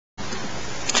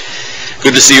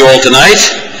Good to see you all tonight.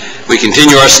 We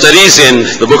continue our studies in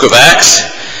the book of Acts.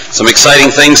 Some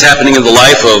exciting things happening in the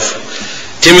life of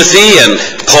Timothy and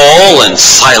Paul and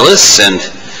Silas, and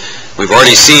we've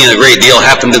already seen a great deal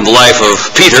happened in the life of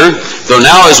Peter, though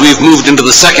now as we've moved into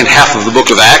the second half of the book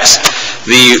of Acts,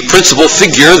 the principal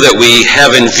figure that we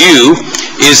have in view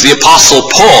is the Apostle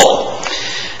Paul.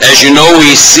 As you know,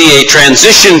 we see a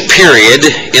transition period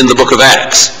in the book of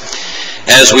Acts.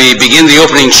 As we begin the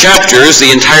opening chapters, the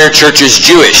entire church is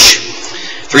Jewish.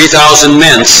 3,000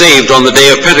 men saved on the day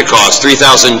of Pentecost.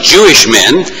 3,000 Jewish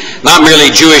men, not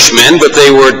merely Jewish men, but they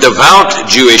were devout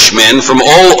Jewish men from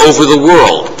all over the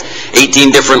world. 18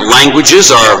 different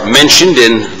languages are mentioned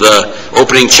in the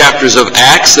opening chapters of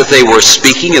Acts that they were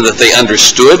speaking and that they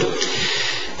understood.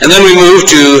 And then we move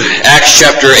to Acts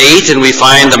chapter 8, and we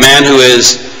find a man who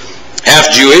is half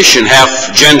Jewish and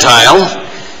half Gentile.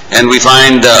 And we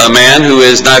find a man who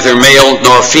is neither male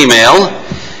nor female.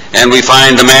 And we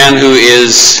find a man who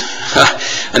is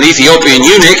an Ethiopian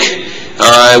eunuch.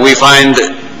 We find,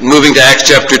 moving to Acts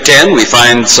chapter 10, we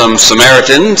find some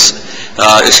Romans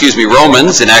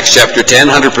in Acts chapter 10,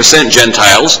 100%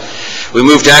 Gentiles. We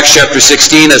move to Acts chapter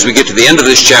 16. As we get to the end of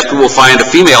this chapter, we'll find a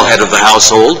female head of the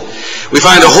household. We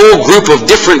find a whole group of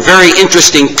different, very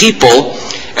interesting people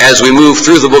as we move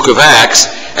through the book of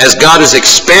Acts, as God is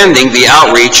expanding the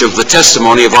outreach of the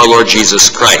testimony of our Lord Jesus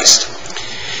Christ.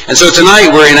 And so tonight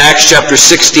we're in Acts chapter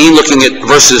 16, looking at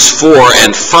verses 4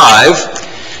 and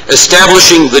 5,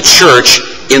 establishing the church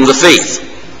in the faith.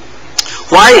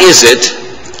 Why is it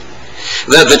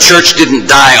that the church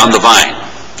didn't die on the vine?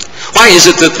 Why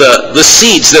is it that the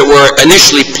seeds that were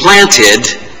initially planted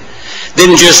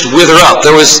didn't just wither up?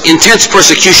 There was intense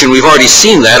persecution. We've already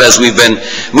seen that as we've been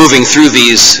moving through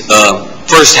these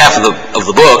first half of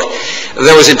the book.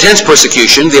 There was intense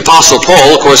persecution. The Apostle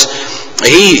Paul, of course,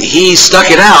 he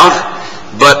stuck it out,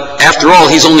 but after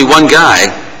all, he's only one guy.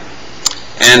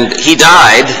 And he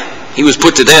died. He was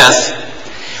put to death.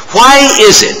 Why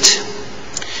is it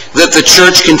that the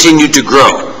church continued to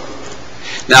grow?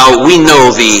 Now, we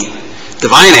know the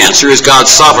divine answer is God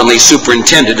sovereignly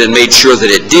superintended and made sure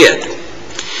that it did.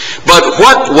 But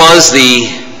what was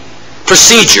the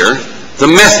procedure,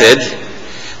 the method,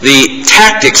 the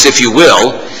tactics, if you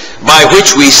will, by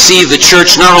which we see the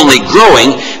church not only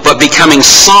growing, but becoming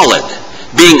solid,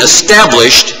 being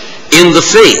established in the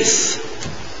faith?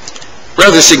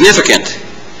 Rather significant.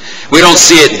 We don't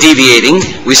see it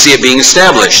deviating, we see it being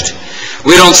established.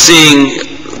 We don't see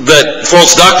that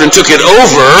false doctrine took it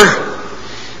over.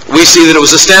 We see that it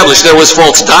was established. There was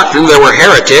false doctrine, there were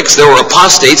heretics, there were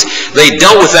apostates. They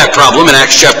dealt with that problem in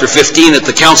Acts chapter 15 at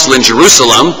the council in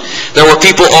Jerusalem. There were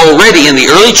people already in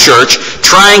the early church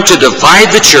trying to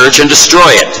divide the church and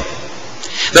destroy it.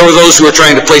 There were those who were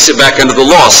trying to place it back under the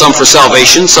law, some for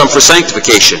salvation, some for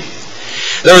sanctification.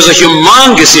 There was a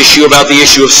humongous issue about the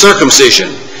issue of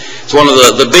circumcision. It's one of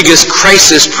the biggest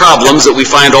crisis problems that we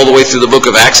find all the way through the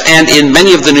book of Acts and in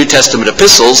many of the New Testament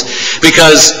epistles,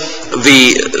 because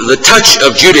the touch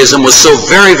of Judaism was so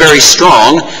very, very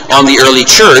strong on the early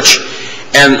church,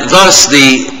 and thus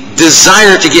the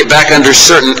desire to get back under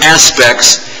certain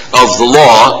aspects of the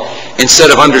law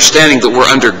instead of understanding that we're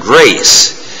under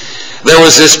grace. There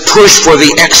was this push for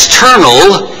the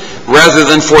external rather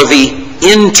than for the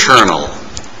internal.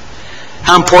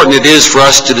 How important it is for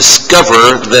us to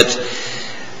discover that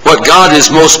what God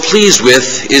is most pleased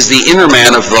with is the inner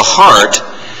man of the heart,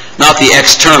 not the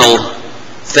external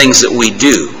things that we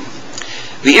do.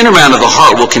 The inner man of the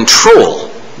heart will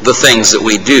control the things that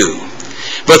we do,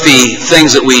 but the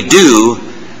things that we do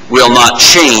will not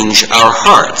change our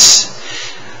hearts.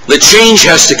 The change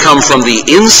has to come from the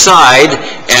inside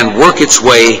and work its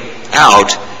way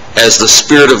out as the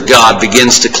Spirit of God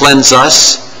begins to cleanse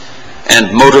us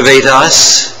and motivate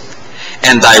us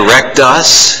and direct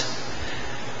us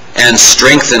and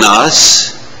strengthen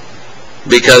us,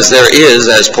 because there is,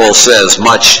 as Paul says,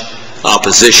 much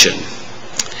opposition.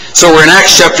 So we're in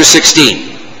Acts chapter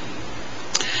 16.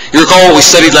 You recall what we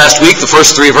studied last week, the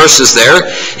first 3 verses there.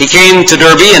 He came to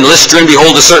Derbe and Lystra, and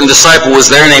behold, a certain disciple was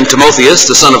there named Timotheus,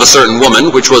 the son of a certain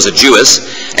woman, which was a Jewess,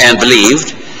 and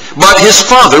believed. But his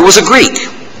father was a Greek,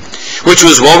 which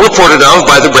was well reported of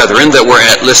by the brethren that were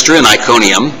at Lystra and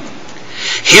Iconium.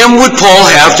 Him would Paul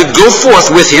have to go forth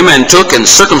with him, and took and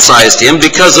circumcised him,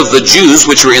 because of the Jews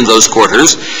which were in those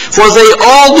quarters, for they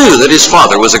all knew that his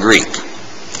father was a Greek.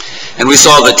 And we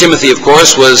saw that Timothy, of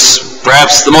course, was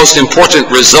perhaps the most important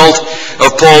result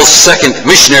of Paul's second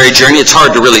missionary journey. It's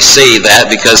hard to really say that,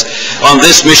 because on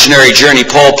this missionary journey,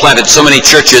 Paul planted so many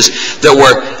churches that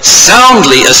were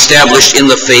soundly established in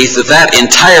the faith that that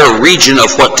entire region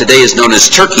of what today is known as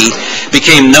Turkey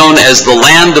became known as the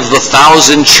land of the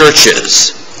 1,000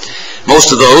 churches.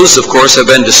 Most of those, of course, have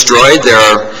been destroyed. There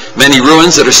are many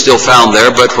ruins that are still found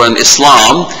there, but when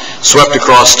Islam swept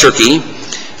across Turkey,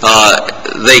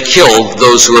 they killed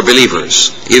those who were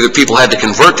believers. Either people had to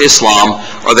convert to Islam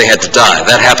or they had to die.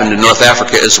 That happened in North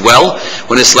Africa as well.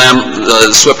 When Islam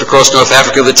swept across North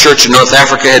Africa, the church in North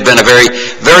Africa had been a very,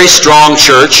 very strong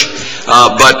church,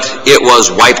 but it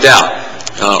was wiped out,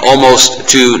 almost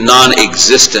to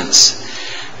non-existence.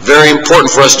 Very important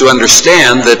for us to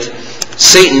understand that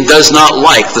Satan does not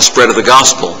like the spread of the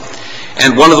gospel.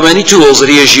 And one of the many tools that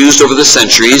he has used over the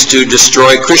centuries to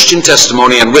destroy Christian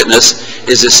testimony and witness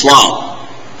is Islam.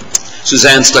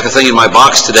 Suzanne stuck a thing in my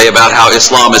box today about how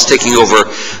Islam is taking over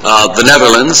the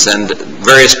Netherlands and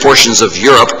various portions of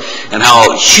Europe, and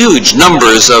how huge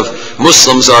numbers of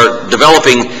Muslims are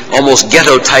developing almost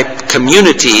ghetto-type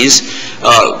communities,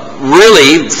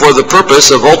 really for the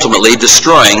purpose of ultimately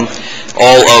destroying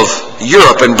all of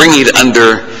Europe and bringing it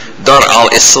under Dar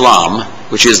al-Islam,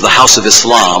 which is the House of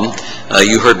Islam.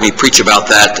 You heard me preach about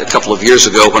that a couple of years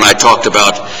ago when I talked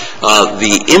about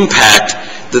the impact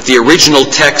that the original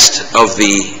text of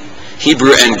the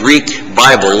Hebrew and Greek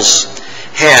Bibles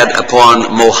had upon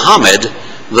Muhammad,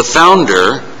 the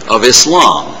founder of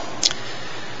Islam.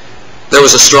 There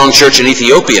was a strong church in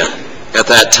Ethiopia at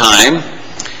that time,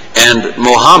 and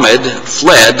Muhammad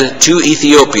fled to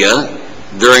Ethiopia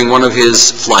during one of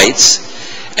his flights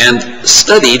and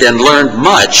studied and learned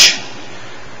much,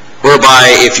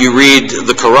 whereby if you read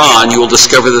the Quran, you will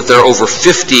discover that there are over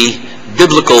 50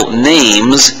 biblical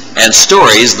names and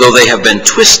stories, though they have been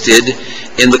twisted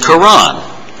in the Quran.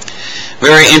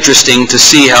 Very interesting to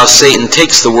see how Satan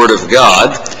takes the Word of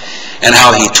God and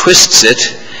how he twists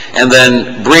it and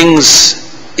then brings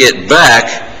it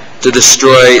back to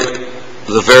destroy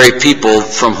the very people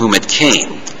from whom it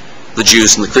came, the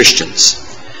Jews and the Christians.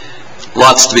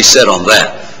 Lots to be said on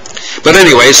that. But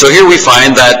anyway, so here we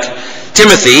find that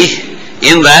Timothy,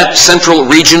 in that central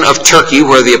region of Turkey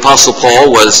where the Apostle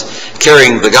Paul was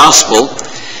carrying the gospel,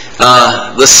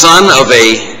 the son of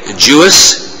a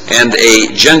Jewess and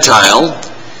a Gentile,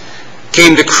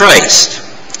 came to Christ.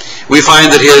 We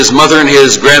find that his mother and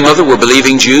his grandmother were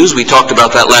believing Jews. We talked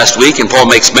about that last week, and Paul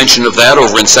makes mention of that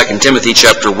over in 2 Timothy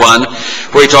chapter 1,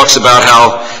 where he talks about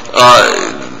how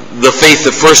the faith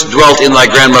that first dwelt in thy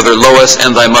grandmother Lois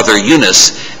and thy mother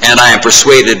Eunice, and I am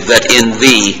persuaded that in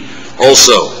thee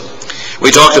also. We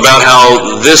talked about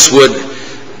how this would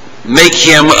make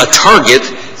him a target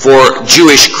for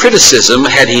Jewish criticism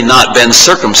had he not been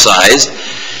circumcised.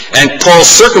 And Paul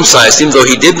circumcised him, though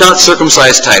he did not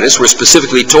circumcise Titus. We're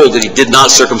specifically told that he did not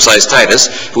circumcise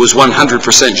Titus, who was 100%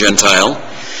 Gentile,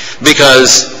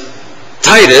 because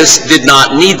Titus did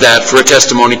not need that for a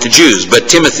testimony to Jews, but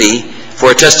Timothy,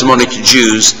 for a testimony to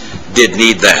Jews, did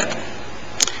need that.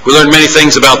 We learned many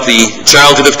things about the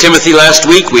childhood of Timothy last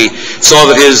week. We saw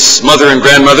that his mother and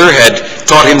grandmother had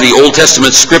taught him the Old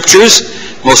Testament scriptures.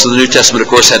 Most of the New Testament, of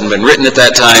course, hadn't been written at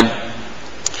that time.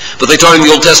 But they taught him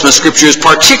the Old Testament scriptures,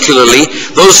 particularly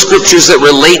those scriptures that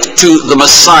relate to the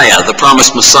Messiah, the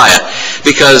promised Messiah.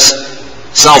 Because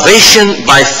salvation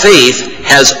by faith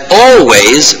has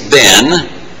always been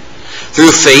through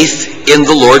faith in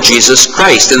the Lord Jesus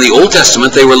Christ. In the Old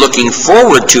Testament, they were looking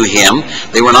forward to him.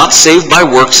 They were not saved by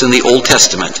works in the Old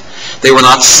Testament. They were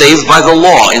not saved by the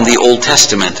law in the Old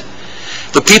Testament.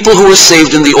 The people who were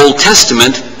saved in the Old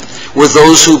Testament were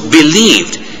those who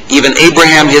believed. Even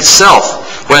Abraham himself,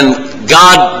 when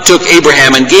God took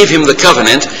Abraham and gave him the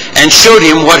covenant and showed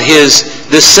him what his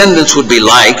descendants would be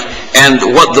like and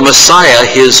what the Messiah,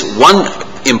 his one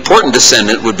important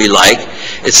descendant, would be like,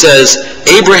 it says,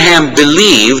 Abraham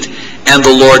believed and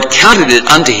the Lord counted it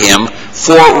unto him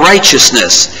for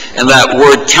righteousness. And that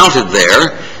word counted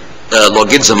there,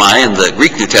 logizomai in the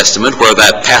Greek New Testament, where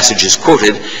that passage is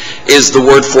quoted, is the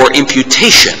word for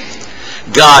imputation.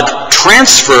 God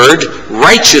transferred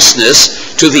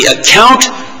righteousness to the account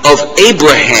of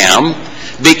Abraham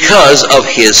because of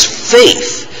his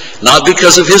faith, not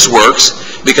because of his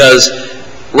works, because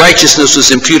righteousness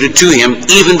was imputed to him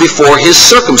even before his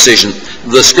circumcision.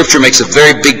 The scripture makes a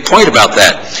very big point about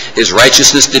that. His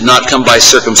righteousness did not come by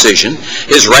circumcision.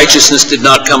 His righteousness did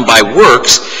not come by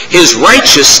works. His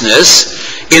righteousness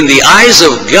in the eyes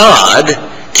of God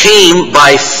came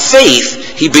by faith.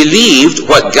 He believed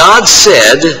what God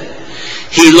said.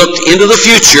 He looked into the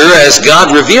future as God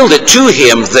revealed it to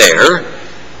him there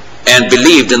and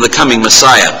believed in the coming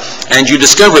Messiah. and you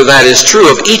discover that is true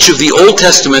of each of the Old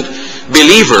Testament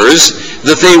believers,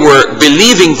 that they were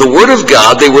believing the Word of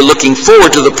God, they were looking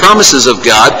forward to the promises of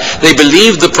God, they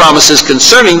believed the promises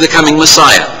concerning the coming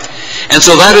Messiah. And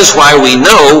so that is why we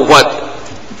know what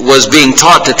was being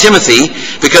taught to Timothy,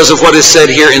 because of what is said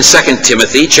here in 2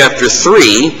 Timothy chapter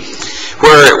 3,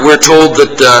 where we're told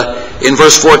that in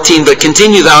verse 14, "But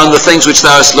continue thou in the things which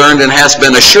thou hast learned and hast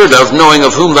been assured of, knowing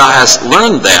of whom thou hast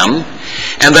learned them,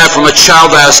 and that from a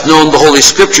child thou hast known the Holy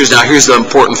Scriptures." Now here's the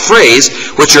important phrase,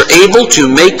 "which are able to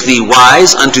make thee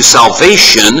wise unto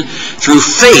salvation through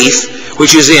faith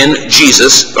which is in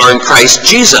Jesus," or in Christ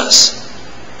Jesus.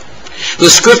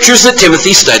 The Scriptures that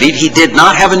Timothy studied, he did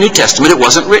not have a New Testament. It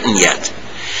wasn't written yet.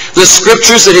 The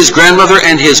Scriptures that his grandmother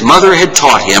and his mother had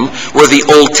taught him were the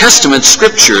Old Testament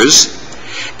Scriptures,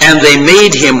 and they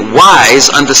made him wise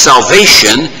unto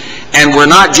salvation, and were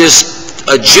not just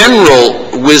a general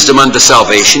wisdom unto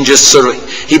salvation, just sort of,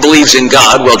 he believes in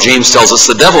God. Well, James tells us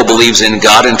the devil believes in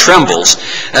God and trembles.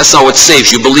 That's not what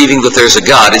saves you. Believing that there's a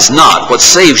God is not what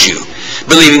saves you.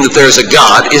 Believing that there's a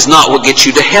God is not what gets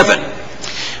you to heaven.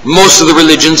 Most of the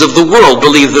religions of the world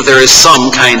believe that there is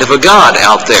some kind of a God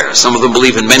out there. Some of them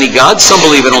believe in many gods. Some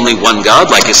believe in only one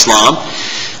God, like Islam.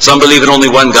 Some believe in only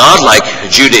one God, like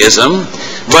Judaism.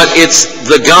 But it's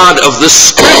the God of the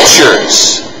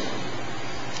Scriptures.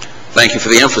 Thank you for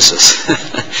the emphasis.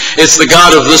 It's the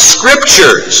God of the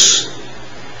Scriptures.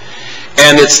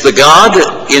 And it's the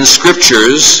God in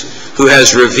Scriptures who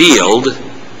has revealed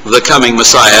the coming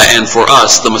Messiah, and for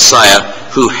us, the Messiah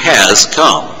who has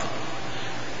come.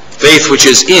 Faith which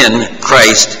is in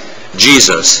Christ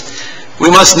Jesus.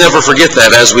 We must never forget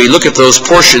that as we look at those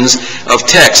portions of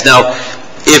text. Now,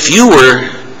 if you were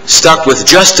stuck with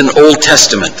just an Old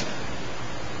Testament,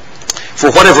 for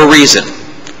whatever reason,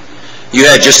 you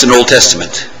had just an Old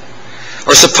Testament,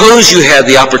 or suppose you had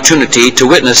the opportunity to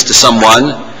witness to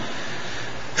someone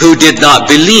who did not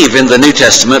believe in the New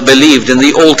Testament, believed in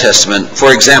the Old Testament.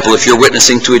 For example, if you're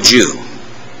witnessing to a Jew,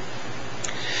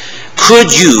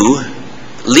 could you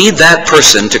lead that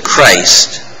person to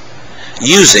Christ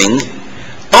using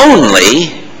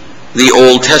only the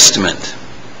Old Testament?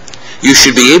 You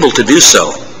should be able to do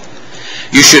so.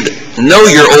 You should know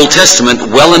your Old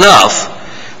Testament well enough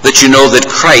that you know that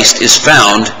Christ is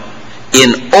found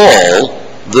in all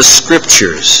the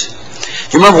Scriptures.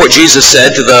 You remember what Jesus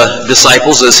said to the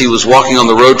disciples as he was walking on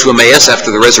the road to Emmaus after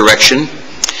the resurrection?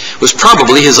 It was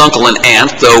probably his uncle and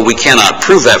aunt, though we cannot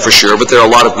prove that for sure, but there are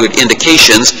a lot of good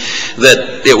indications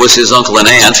that it was his uncle and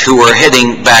aunt who were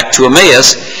heading back to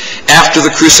Emmaus after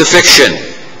the crucifixion.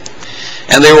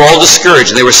 And they were all discouraged,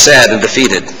 and they were sad and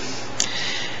defeated.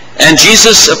 And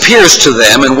Jesus appears to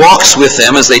them and walks with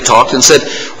them as they talked and said,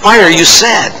 "Why are you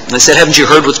sad?" And they said, "Haven't you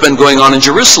heard what's been going on in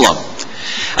Jerusalem?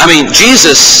 I mean,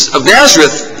 Jesus of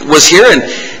Nazareth was here,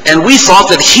 and we thought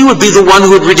that he would be the one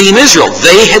who would redeem Israel."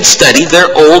 They had studied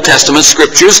their Old Testament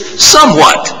Scriptures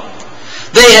somewhat.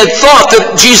 They had thought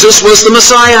that Jesus was the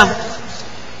Messiah.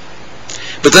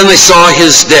 But then they saw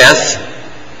his death.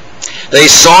 They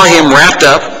saw him wrapped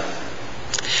up.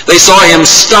 They saw him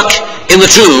stuck in the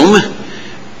tomb,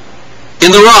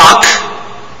 in the rock,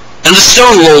 and the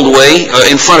stone rolled away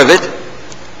in front of it.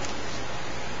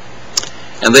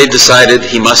 And they decided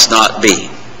he must not be.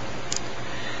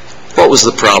 What was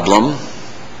the problem?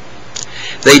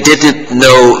 They didn't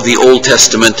know the Old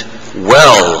Testament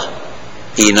well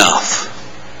enough.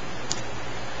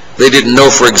 They didn't know,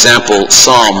 for example,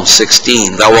 Psalm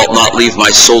 16, "Thou wilt not leave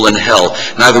my soul in hell,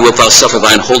 neither wilt thou suffer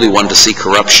thine Holy One to see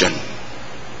corruption."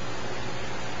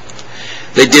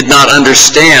 They did not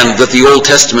understand that the Old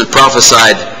Testament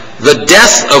prophesied the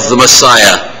death of the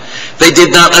Messiah. They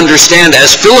did not understand,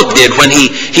 as Philip did when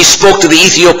he spoke to the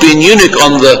Ethiopian eunuch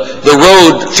on the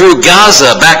road through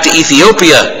Gaza back to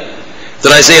Ethiopia,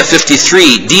 that Isaiah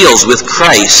 53 deals with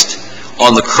Christ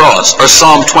on the cross, or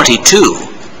Psalm 22.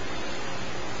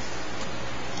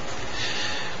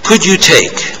 Could you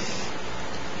take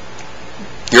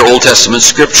your Old Testament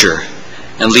Scripture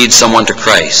and lead someone to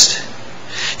Christ?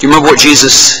 Do you remember what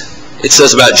it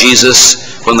says about Jesus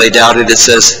when they doubted? It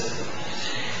says,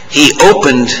 he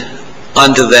opened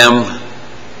unto them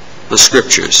the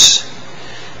Scriptures.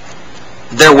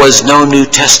 There was no New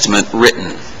Testament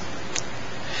written.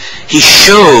 He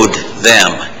showed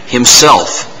them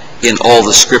himself in all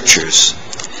the Scriptures.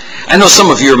 I know some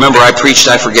of you remember I preached,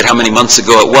 I forget how many months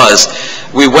ago it was.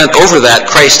 We went over that,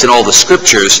 Christ in all the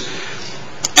Scriptures,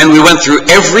 and we went through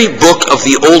every book of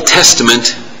the Old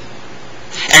Testament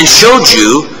and showed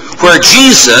you where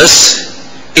Jesus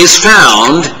is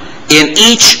found in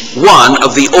each one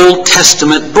of the Old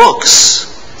Testament books.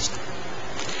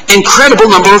 Incredible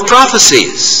number of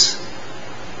prophecies.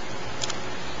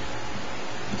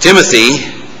 Timothy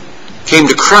came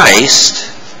to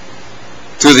Christ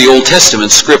through the Old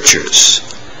Testament scriptures.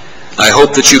 I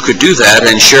hope that you could do that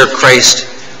and share Christ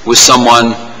with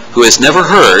someone who has never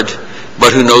heard,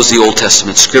 but who knows the Old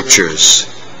Testament scriptures.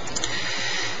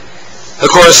 Of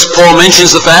course, Paul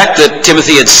mentions the fact that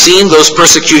Timothy had seen those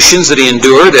persecutions that he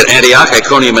endured at Antioch,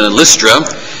 Iconium, and Lystra,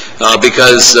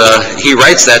 because he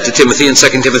writes that to Timothy in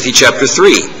 2 Timothy chapter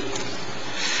 3.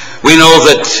 We know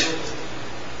that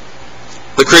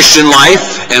the Christian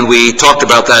life, and we talked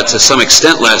about that to some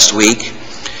extent last week,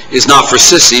 is not for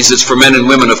sissies, it's for men and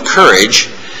women of courage,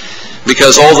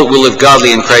 because all that will live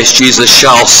godly in Christ Jesus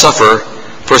shall suffer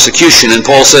persecution. And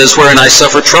Paul says, wherein I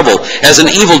suffer trouble, as an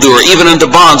evildoer, even unto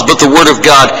bonds, but the word of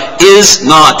God is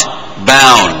not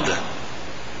bound.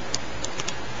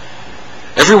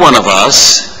 Every one of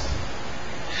us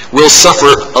will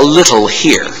suffer a little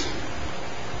here.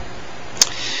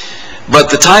 But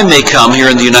the time may come here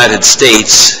in the United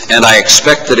States, and I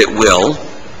expect that it will,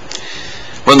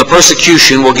 when the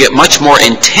persecution will get much more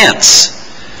intense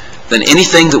than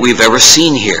anything that we've ever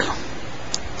seen here.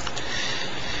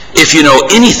 If you know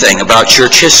anything about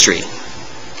church history,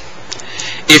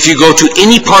 if you go to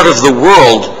any part of the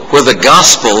world where the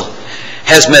gospel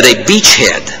has met a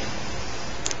beachhead,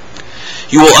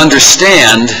 you will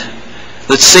understand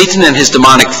that Satan and his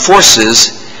demonic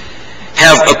forces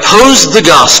have opposed the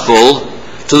gospel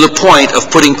to the point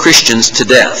of putting Christians to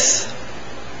death.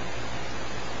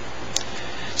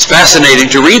 It's fascinating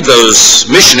to read those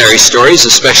missionary stories,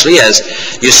 especially as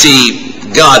you see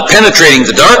God penetrating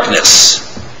the darkness.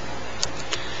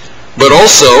 But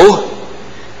also,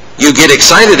 you get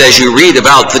excited as you read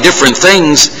about the different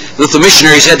things that the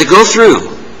missionaries had to go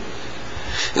through.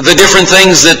 The different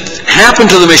things that happened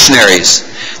to the missionaries.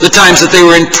 The times that they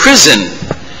were in prison.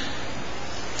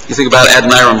 You think about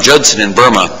Adoniram Judson in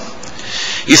Burma.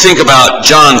 You think about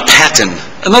John Patton,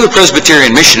 another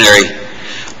Presbyterian missionary,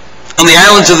 on the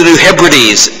islands of the New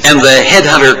Hebrides, and the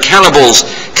headhunter cannibals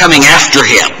coming after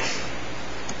him.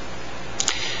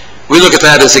 We look at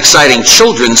that as exciting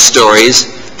children's stories,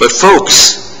 but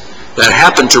folks, that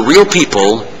happened to real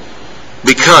people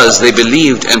because they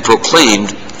believed and proclaimed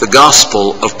the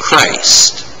gospel of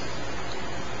Christ.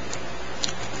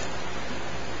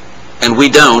 And we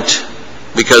don't,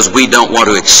 because we don't want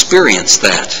to experience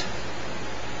that.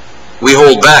 We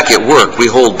hold back at work. We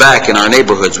hold back in our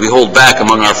neighborhoods. We hold back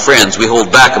among our friends. We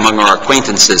hold back among our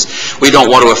acquaintances. We don't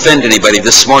want to offend anybody.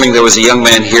 This morning there was a young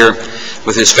man here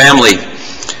with his family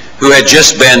who had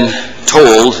just been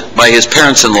told by his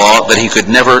parents-in-law that he could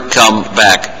never come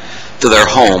back to their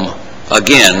home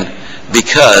again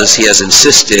because he has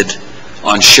insisted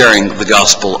on sharing the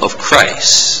gospel of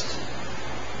Christ.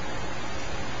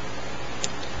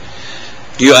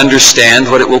 Do you understand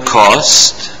what it will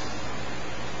cost?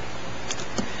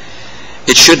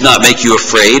 It should not make you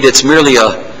afraid. It's merely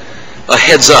a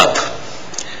heads up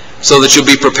so that you'll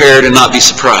be prepared and not be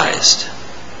surprised.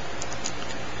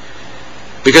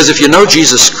 Because if you know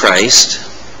Jesus Christ,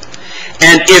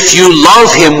 and if you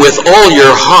love him with all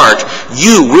your heart,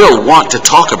 you will want to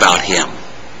talk about him.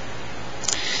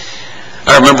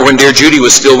 I remember when dear Judy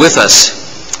was still with us.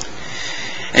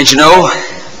 And you know,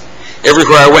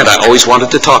 everywhere I went, I always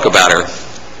wanted to talk about her.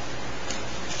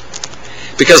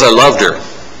 Because I loved her.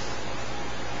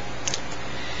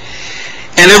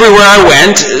 And everywhere I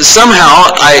went, somehow,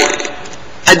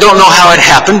 I don't know how it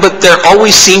happened, but there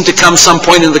always seemed to come some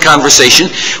point in the conversation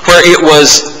where it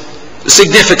was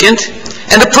significant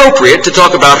and appropriate to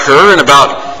talk about her and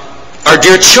about our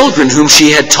dear children whom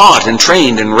she had taught and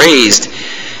trained and raised,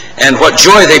 and what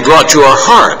joy they brought to our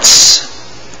hearts.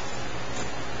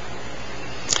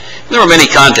 There were many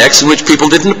contexts in which people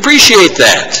didn't appreciate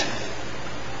that.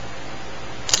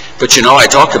 But you know, I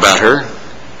talked about her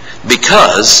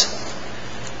because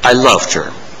I loved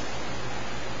her.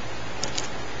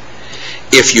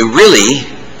 If you really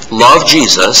love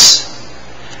Jesus,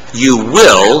 you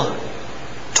will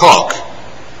talk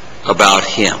about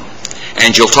him.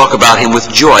 And you'll talk about him with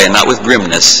joy and not with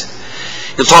grimness.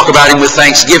 You'll talk about him with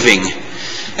thanksgiving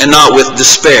and not with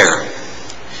despair.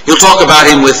 You'll talk about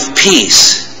him with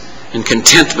peace and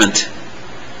contentment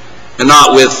and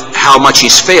not with how much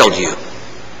he's failed you.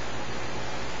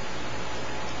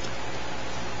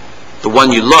 The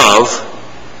one you love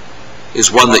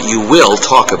is one that you will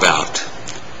talk about.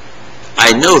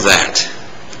 I know that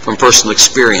from personal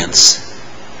experience.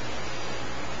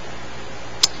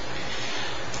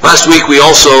 Last week we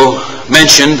also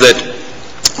mentioned that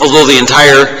although the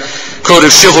entire code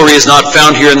of chivalry is not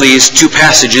found here in these two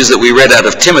passages that we read out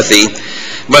of Timothy,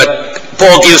 but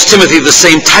Paul gives Timothy the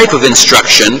same type of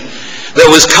instruction that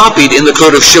was copied in the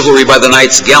code of chivalry by the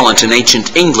knights gallant in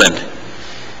ancient England.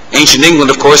 Ancient England,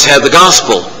 of course, had the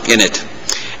gospel in it.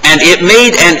 And it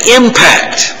made an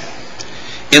impact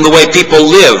in the way people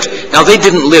lived. Now, they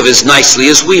didn't live as nicely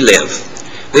as we live.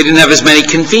 They didn't have as many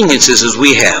conveniences as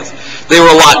we have. They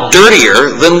were a lot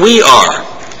dirtier than we are.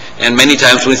 And many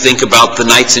times when we think about the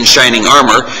knights in shining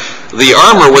armor, the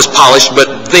armor was polished,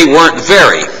 but they weren't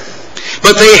very.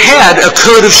 But they had a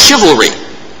code of chivalry.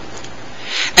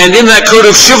 And in that code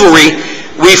of chivalry,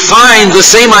 we find the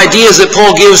same ideas that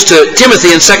Paul gives to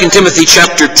Timothy in 2 Timothy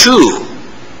chapter 2.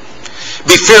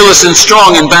 Be fearless and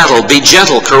strong in battle. Be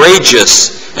gentle,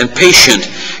 courageous, and patient.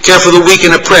 Care for the weak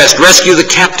and oppressed. Rescue the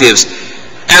captives.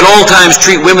 At all times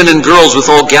treat women and girls with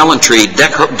all gallantry,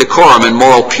 decorum, and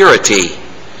moral purity.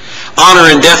 Honor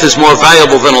in death is more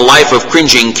valuable than a life of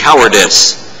cringing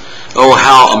cowardice. Oh,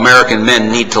 how American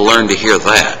men need to learn to hear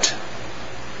that.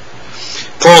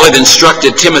 Paul had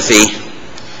instructed Timothy,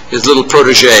 his little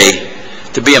protege,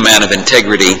 to be a man of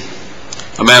integrity,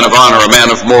 a man of honor, a man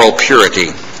of moral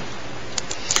purity.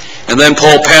 And then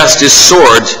Paul passed his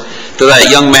sword to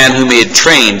that young man whom he had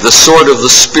trained, the sword of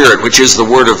the Spirit, which is the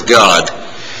Word of God.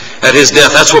 At his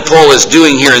death, that's what Paul is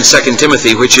doing here in 2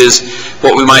 Timothy, which is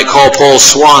what we might call Paul's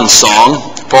swan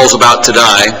song. Paul's about to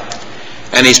die,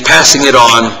 and he's passing it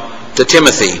on to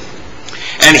Timothy.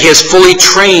 And he has fully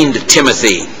trained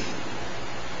Timothy.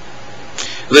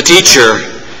 The teacher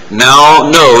now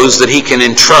knows that he can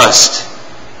entrust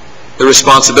the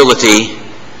responsibility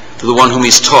to the one whom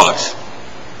he's taught.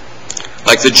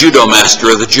 Like the judo master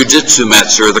or the jiu-jitsu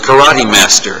master or the karate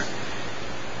master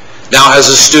now has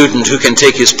a student who can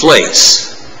take his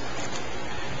place.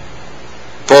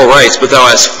 Paul writes, but thou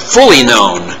hast fully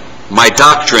known my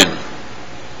doctrine.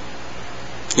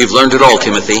 You've learned it all,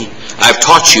 Timothy. I've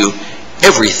taught you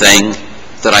everything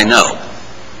that I know.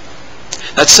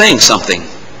 That's saying something.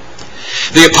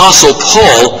 The Apostle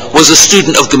Paul was a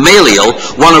student of Gamaliel,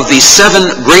 one of the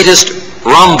 7 greatest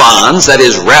Rambans, that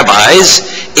is rabbis,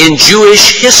 in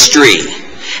Jewish history.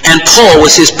 And Paul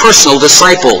was his personal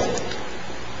disciple.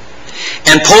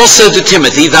 And Paul said to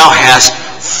Timothy, thou hast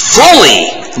fully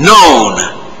known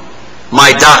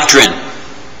my doctrine.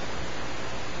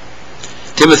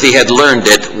 Timothy had learned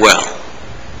it well.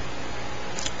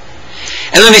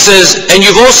 And then he says, and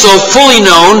you've also fully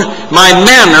known my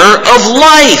manner of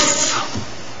life.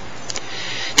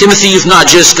 Timothy, you've not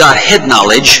just got head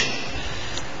knowledge.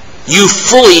 You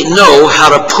fully know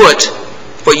how to put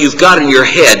what you've got in your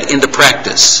head into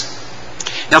practice.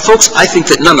 Now, folks, I think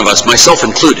that none of us, myself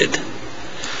included,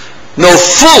 know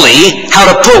fully how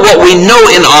to put what we know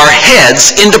in our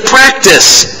heads into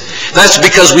practice. That's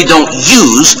because we don't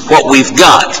use what we've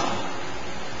got.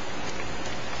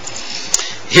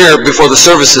 Here, before the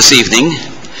service this evening,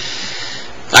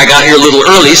 I got here a little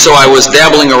early, so I was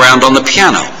dabbling around on the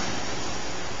piano.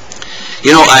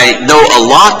 You know, I know a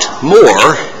lot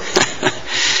more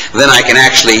than I can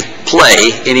actually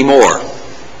play anymore.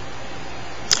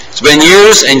 It's been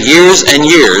years and years and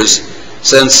years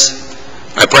since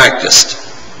I practiced.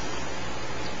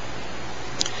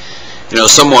 You know,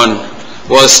 someone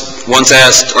was once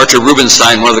asked Archer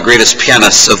Rubinstein, one of the greatest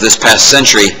pianists of this past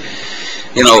century,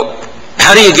 you know,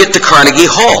 how do you get to Carnegie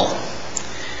Hall?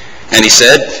 And he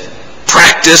said,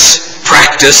 practice,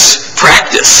 practice,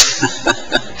 practice.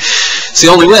 It's the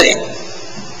only way.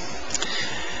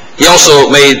 He also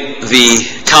made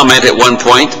the comment at one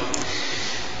point,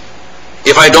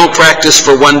 if I don't practice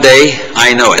for one day,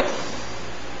 I know it.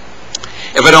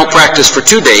 If I don't practice for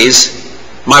 2 days,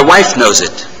 my wife knows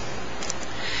it.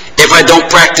 If I don't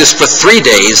practice for 3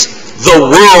 days, the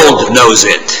world knows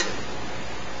it.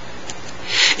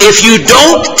 If you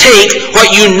don't take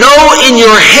what you know in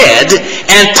your head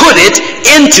and put it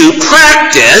into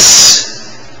practice,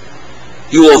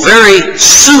 you will very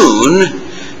soon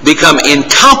become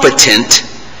incompetent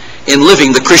in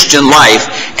living the Christian life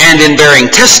and in bearing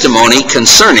testimony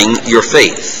concerning your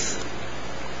faith.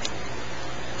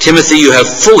 Timothy, you have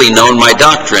fully known my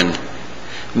doctrine,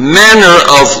 manner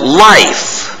of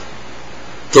life,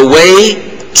 the way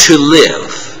to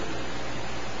live.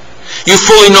 You've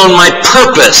fully known my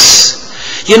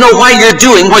purpose. You know why you're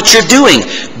doing what you're doing.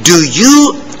 Do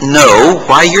you know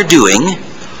why you're doing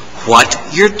what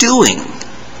you're doing?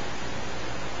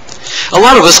 A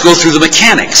lot of us go through the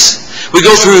mechanics. We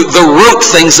go through the rote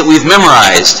things that we've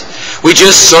memorized. We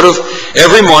just sort of,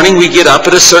 every morning we get up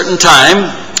at a certain time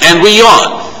and we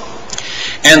yawn.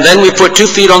 And then we put 2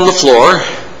 feet on the floor,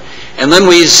 and then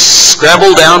we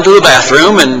scrabble down to the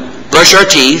bathroom and brush our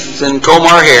teeth and comb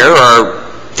our hair or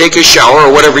take a shower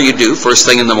or whatever you do first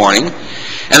thing in the morning.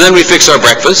 And then we fix our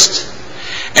breakfast,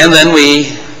 and then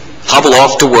we hobble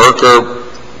off to work or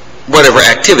whatever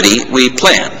activity we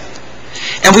plan.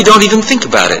 And we don't even think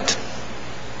about it.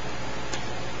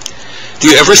 Do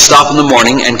you ever stop in the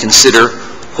morning and consider,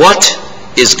 what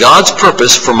is God's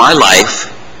purpose for my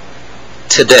life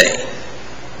today?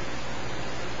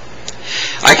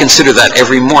 I consider that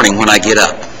every morning when I get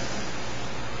up.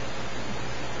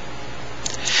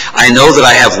 I know that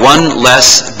I have one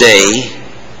less day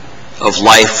of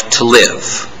life to live.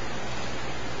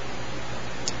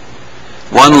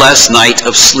 One less night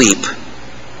of sleep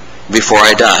before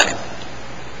I die.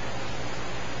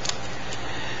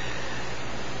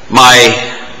 My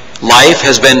life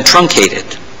has been truncated.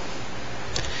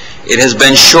 It has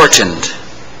been shortened.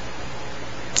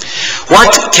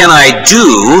 What can I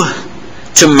do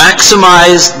to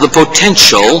maximize the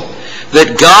potential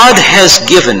that God has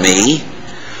given me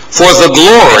for the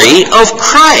glory of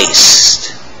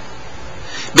Christ?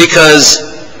 Because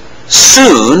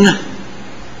soon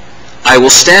I will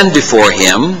stand before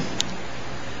him,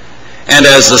 and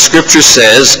as the scripture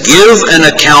says, give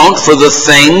an account for the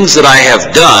things that I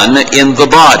have done in the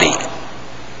body.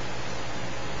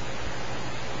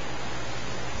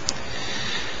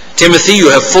 Timothy, you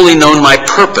have fully known my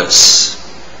purpose.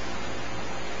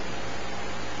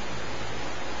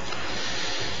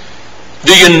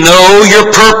 Do you know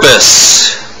your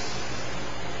purpose?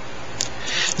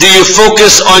 Do you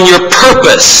focus on your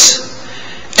purpose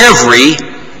every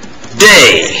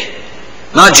day?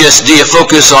 Not just do you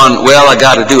focus on, well, I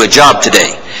got to do a job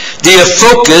today. Do you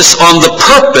focus on the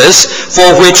purpose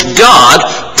for which God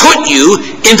put you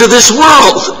into this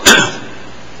world?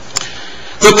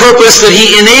 The purpose that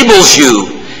he enables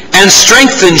you and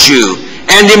strengthens you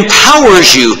and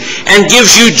empowers you and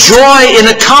gives you joy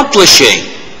in accomplishing.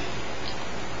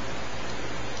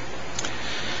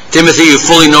 Timothy, you've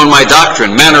fully known my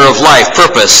doctrine, manner of life,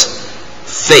 purpose,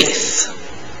 faith.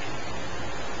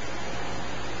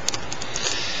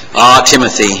 Ah,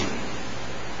 Timothy,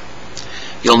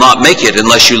 you'll not make it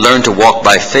unless you learn to walk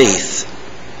by faith.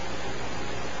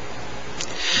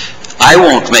 I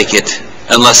won't make it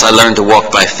unless I learn to walk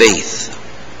by faith.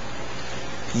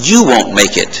 You won't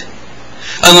make it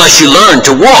unless you learn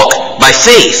to walk by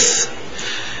faith.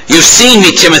 You've seen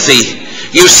me, Timothy.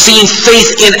 You've seen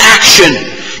faith in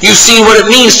action. You've seen what it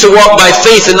means to walk by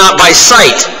faith and not by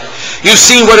sight. You've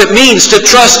seen what it means to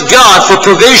trust God for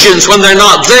provisions when they're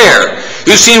not there.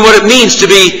 You've seen what it means to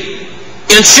be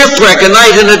in shipwreck a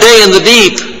night and a day in the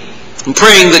deep, and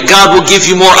praying that God will give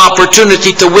you more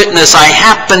opportunity to witness. I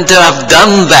happen to have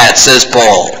done that, says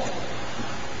Paul.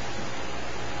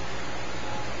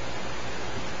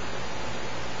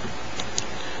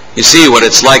 You see what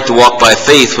it's like to walk by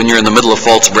faith when you're in the middle of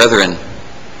false brethren.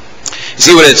 You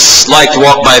see what it's like to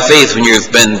walk by faith when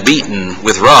you've been beaten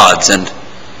with rods and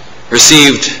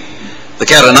received the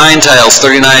cat o' nine tails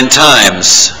 39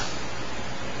 times.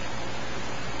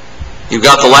 You've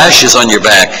got the lashes on your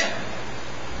back.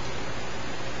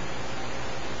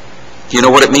 Do you know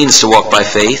what it means to walk by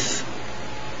faith?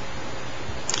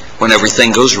 When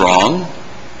everything goes wrong,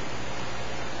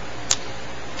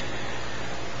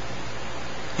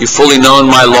 you've fully known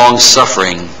my long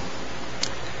suffering.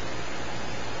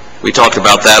 We talked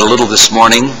about that a little this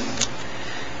morning,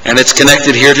 and it's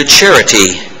connected here to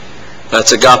charity.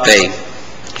 That's agape.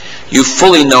 You've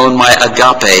fully known my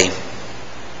agape.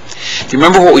 Do you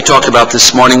remember what we talked about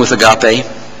this morning with agape?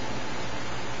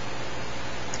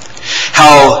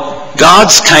 How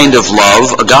God's kind of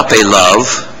love, agape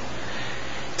love,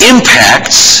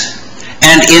 impacts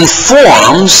and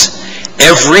informs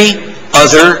every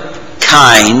other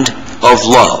kind of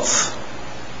love.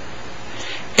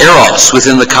 Eros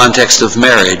within the context of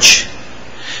marriage.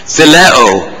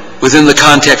 Phileo within the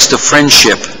context of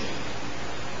friendship.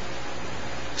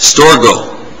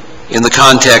 Storgo in the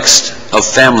context of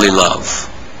family love.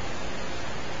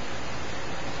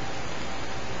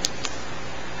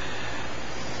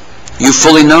 You've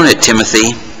fully known it,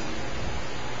 Timothy.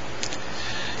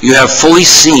 You have fully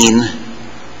seen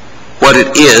what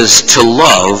it is to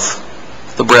love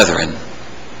the brethren.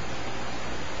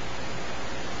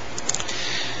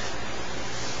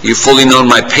 You've fully known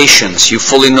my patience. You've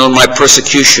fully known my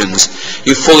persecutions.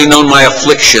 You've fully known my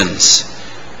afflictions,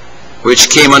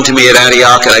 which came unto me at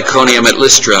Antioch, at Iconium, at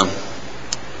Lystra.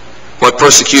 What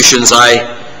persecutions I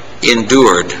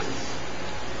endured.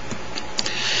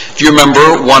 Do you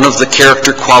remember one of the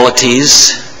character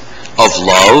qualities of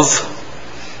love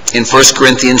in 1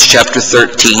 Corinthians chapter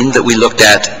 13 that we looked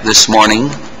at this morning?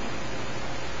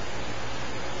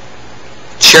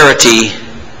 Charity,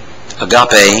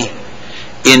 agape,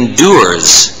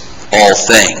 endures all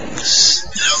things.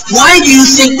 Why do you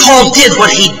think Paul did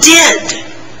what he did?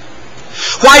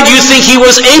 Why do you think he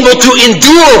was able to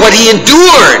endure what he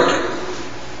endured?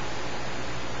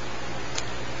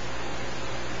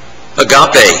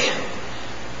 Agape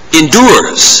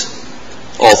endures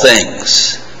all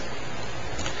things.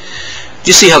 Do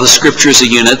you see how the Scripture is a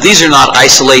unit? These are not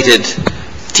isolated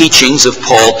teachings of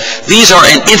Paul. These are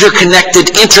an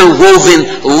interconnected,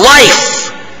 interwoven life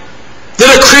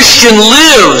that a Christian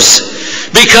lives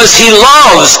because he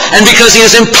loves and because he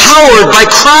is empowered by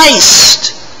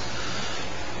Christ.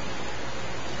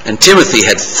 And Timothy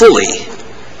had fully,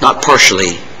 not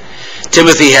partially,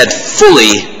 Timothy had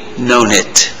fully known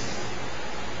it.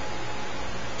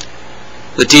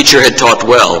 The teacher had taught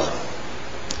well.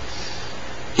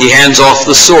 He hands off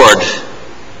the sword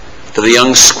to the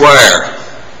young squire.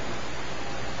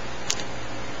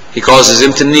 He causes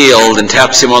him to kneel and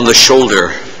taps him on the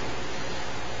shoulder.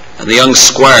 And the young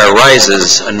squire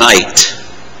rises a knight.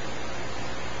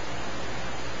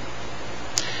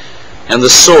 And the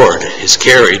sword is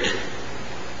carried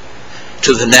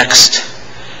to the next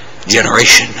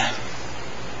generation.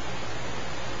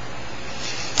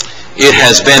 It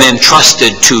has been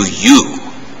entrusted to you.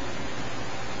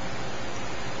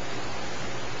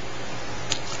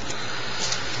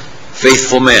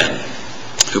 Faithful men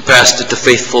who passed it to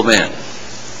faithful men,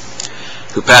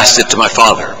 who passed it to my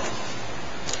father,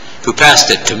 who passed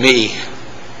it to me,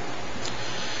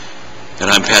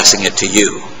 and I'm passing it to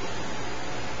you.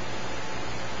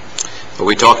 But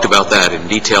we talked about that in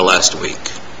detail last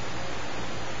week.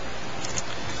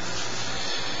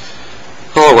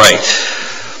 All right.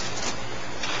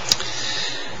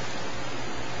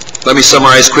 Let me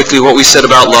summarize quickly what we said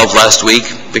about love last week,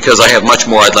 because I have much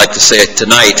more I'd like to say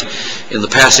tonight in the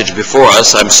passage before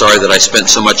us. I'm sorry that I spent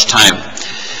so much time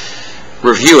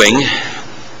reviewing.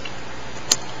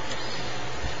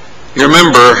 You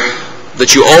remember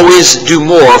that you always do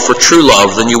more for true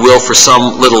love than you will for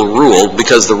some little rule,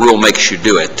 because the rule makes you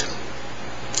do it.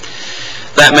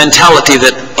 That mentality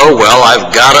that, oh well,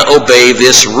 I've got to obey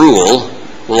this rule,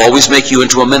 will always make you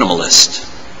into a minimalist.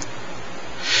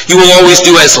 You will always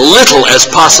do as little as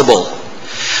possible.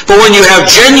 But when you have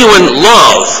genuine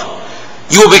love,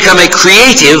 you will become a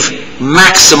creative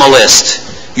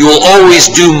maximalist. You will always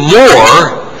do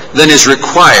more than is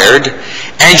required,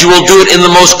 and you will do it in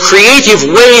the most creative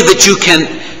way that you can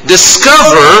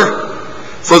discover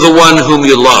for the one whom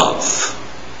you love.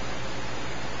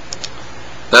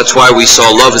 That's why we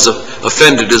saw love is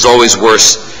offended is always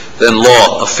worse than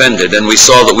law offended, and we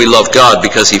saw that we love God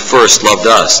because he first loved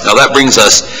us. Now that brings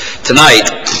us tonight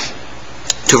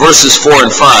to verses 4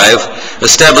 and 5,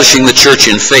 establishing the church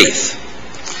in faith.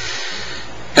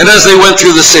 And as they went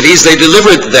through the cities, they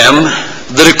delivered them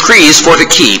the decrees for to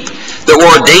keep that were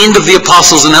ordained of the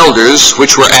apostles and elders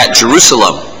which were at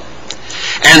Jerusalem.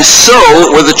 And so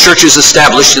were the churches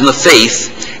established in the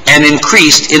faith and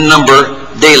increased in number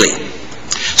daily.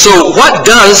 So what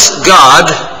does God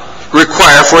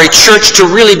require for a church to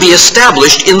really be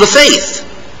established in the faith?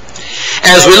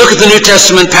 As we look at the New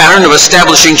Testament pattern of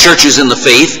establishing churches in the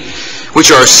faith,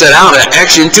 which are set out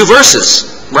actually in 2 verses,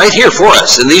 right here for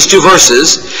us. In these 2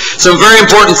 verses, some very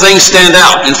important things stand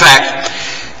out. In fact,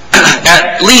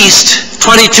 at least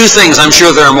 22 things, I'm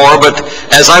sure there are more, but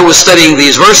as I was studying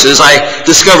these verses, I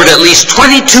discovered at least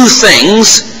 22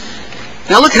 things.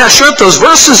 Now look at how short those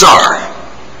verses are.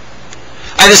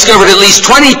 I discovered at least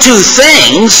 22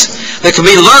 things that can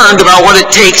be learned about what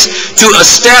it takes to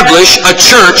establish a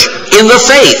church in the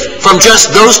faith from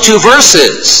just those 2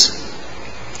 verses.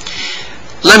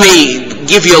 Let me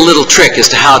give you a little trick as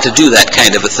to how to do that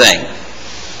kind of a thing.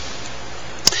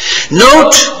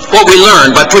 Note what we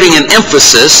learned by putting an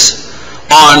emphasis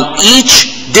on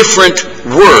each different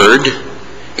word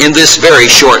in this very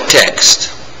short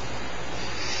text.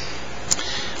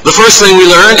 The first thing we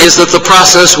learn is that the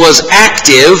process was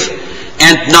active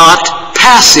and not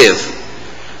passive.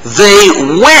 They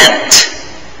went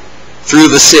through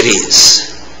the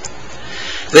cities.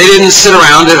 They didn't sit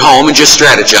around at home and just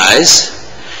strategize.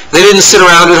 They didn't sit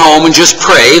around at home and just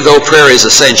pray, though prayer is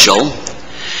essential.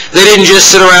 They didn't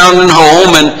just sit around at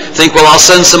home and think, well, I'll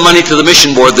send some money to the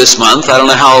mission board this month. I don't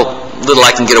know how little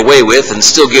I can get away with and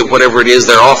still get whatever it is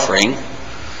they're offering.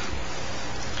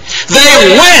 They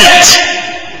went.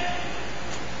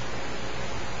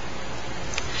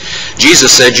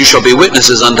 Jesus said, you shall be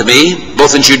witnesses unto me,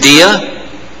 both in Judea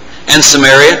and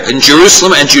Samaria, in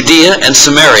Jerusalem and Judea and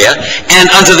Samaria, and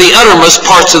unto the uttermost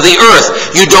parts of the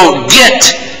earth. You don't get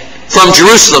from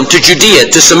Jerusalem to Judea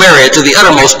to Samaria to the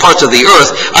uttermost parts of the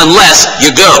earth unless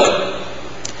you go.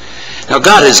 Now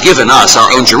God has given us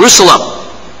our own Jerusalem.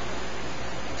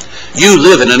 You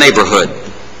live in a neighborhood.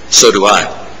 So do I.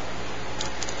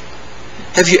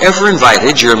 Have you ever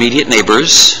invited your immediate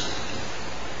neighbors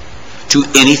to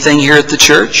anything here at the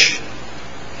church?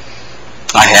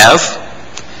 I have.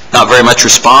 Not very much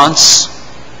response.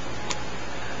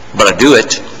 but I do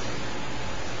it.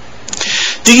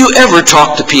 Do you ever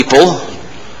talk to people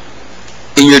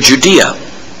in your Judea?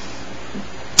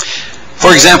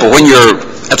 For example, when you're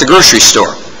at the grocery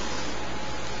store,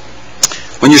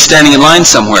 when you're standing in line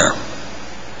somewhere,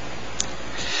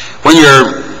 when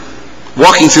you're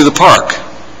walking through the park.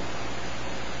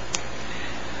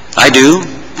 I do.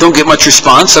 Don't get much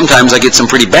response. Sometimes I get some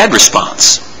pretty bad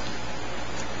response.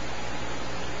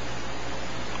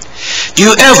 Do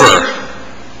you ever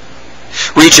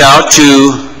reach out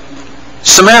to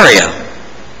Samaria?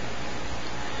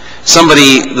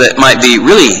 Somebody that might be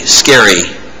really scary,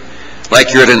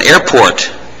 like you're at an airport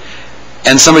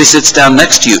and somebody sits down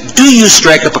next to you. Do you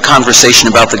strike up a conversation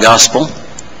about the gospel?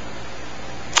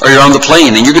 Or you're on the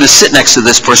plane and you're going to sit next to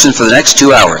this person for the next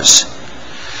 2 hours.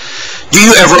 Do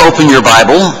you ever open your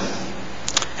Bible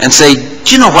and say,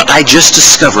 do you know what I just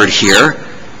discovered here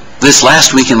this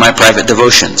last week in my private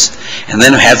devotions? And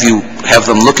then have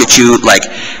them look at you like,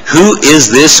 who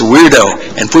is this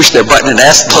weirdo? And push their button and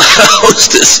ask the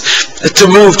hostess to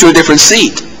move to a different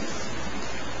seat.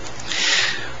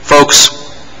 Folks,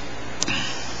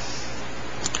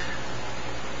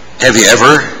 have you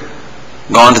ever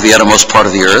gone to the uttermost part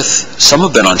of the earth? Some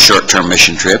have been on short-term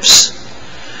mission trips.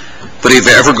 But have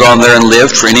you ever gone there and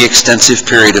lived for any extensive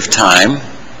period of time?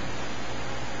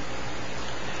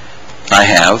 I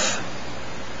have.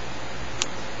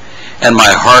 And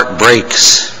my heart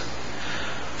breaks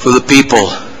for the people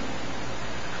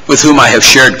with whom I have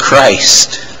shared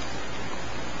Christ.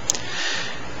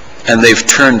 And they've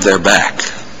turned their back.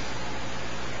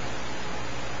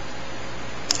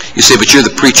 You say, but you're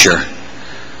the preacher.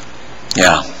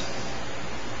 Yeah.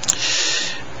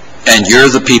 And you're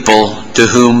the people to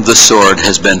whom the sword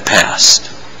has been passed.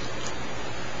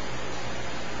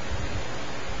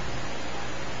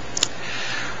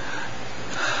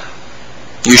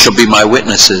 You shall be my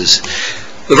witnesses.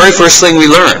 The very first thing we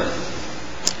learn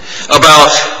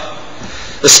about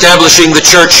establishing the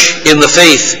church in the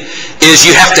faith is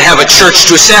you have to have a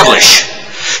church to establish.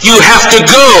 You have to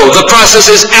go. The process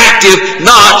is active,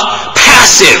 not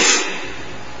passive.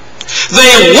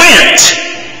 They went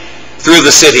through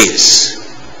the cities.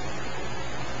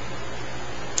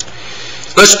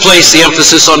 Let's place the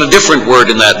emphasis on a different word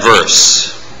in that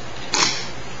verse.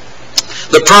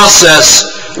 The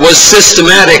process was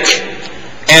systematic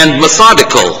and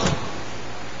methodical.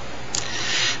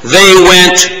 They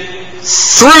went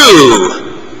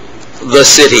through the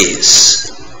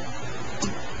cities.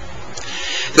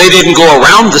 They didn't go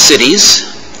around the cities.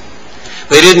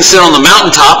 They didn't sit on the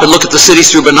mountaintop and look at the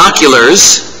cities through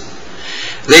binoculars.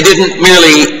 They didn't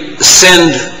merely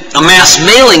send a mass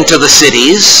mailing to the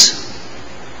cities.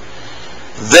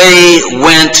 They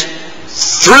went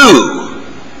through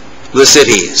the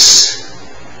cities.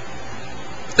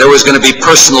 There was going to be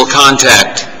personal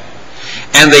contact,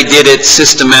 and they did it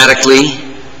systematically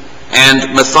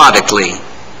and methodically.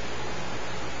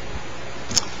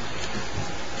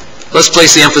 Let's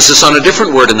place the emphasis on a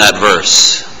different word in that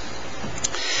verse.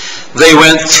 They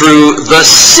went through the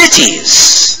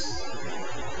cities.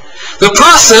 The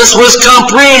process was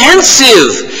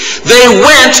comprehensive. They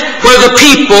went where the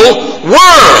people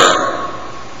were.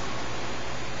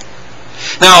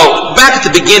 Now, back at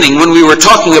the beginning, when we were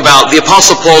talking about the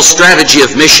Apostle Paul's strategy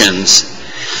of missions,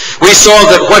 we saw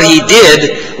that what he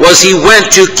did was he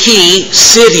went to key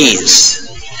cities.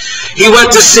 He went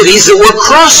to cities that were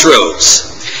crossroads.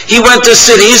 He went to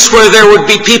cities where there would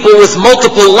be people with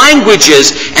multiple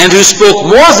languages and who spoke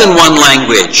more than one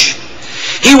language.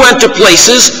 He went to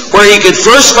places where he could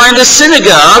first find a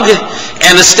synagogue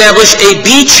and establish a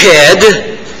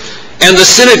beachhead, and the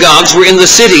synagogues were in the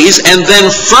cities, and then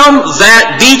from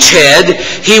that beachhead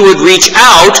he would reach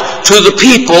out to the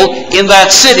people in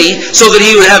that city so that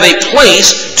he would have a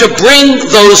place to bring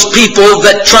those people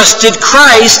that trusted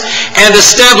Christ and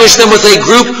establish them with a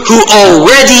group who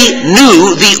already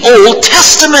knew the Old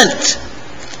Testament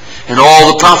and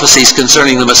all the prophecies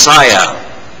concerning the Messiah.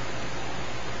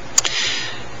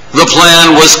 The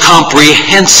plan was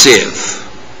comprehensive.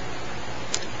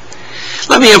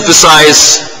 Let me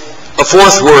emphasize a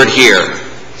fourth word here.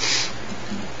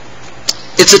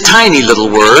 It's a tiny little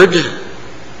word.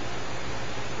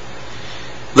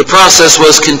 The process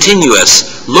was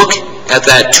continuous. Look at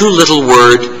that two little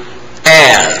word,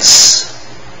 as.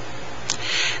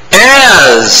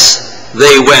 As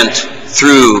they went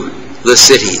through the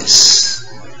cities.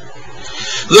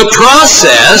 The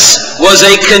process was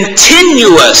a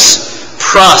continuous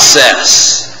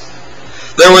process.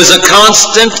 There was a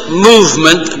constant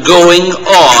movement going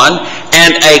on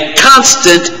and a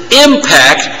constant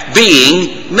impact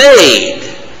being made.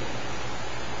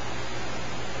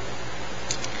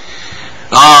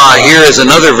 Here is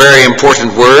another very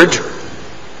important word.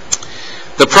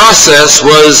 The process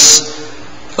was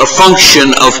a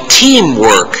function of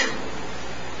teamwork.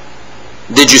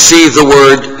 Did you see the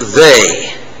word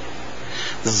they?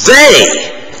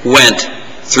 They went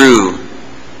through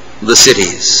the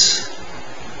cities.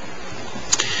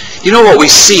 You know what we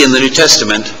see in the New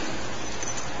Testament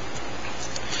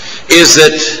is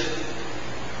that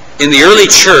in the early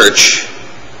church,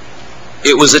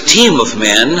 it was a team of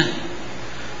men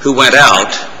who went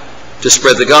out to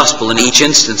spread the gospel in each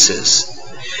instances.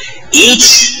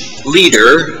 Each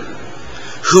leader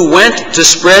who went to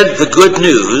spread the good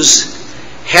news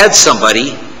had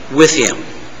somebody with him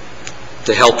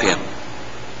to help him.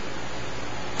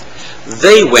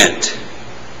 They went.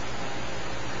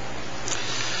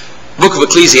 The book of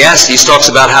Ecclesiastes talks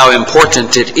about how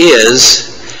important it is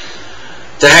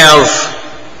to have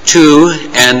 2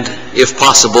 and, if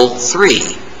possible,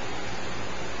 3.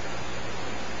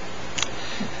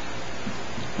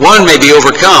 1 may be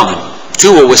overcome,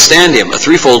 2 will withstand him. A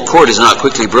threefold cord is not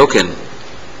quickly broken.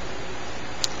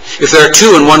 If there are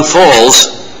 2 and 1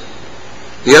 falls,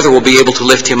 the other will be able to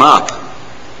lift him up.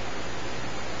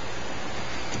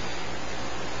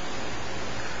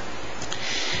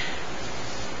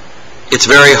 It's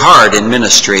very hard in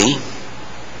ministry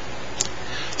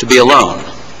to be alone.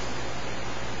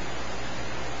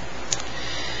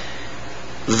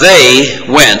 They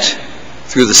went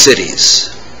through the cities.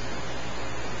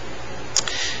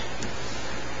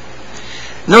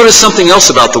 Notice something else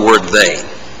about the word they.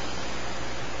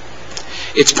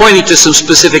 It's pointing to some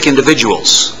specific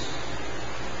individuals.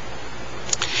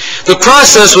 The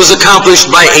process was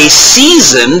accomplished by a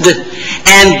seasoned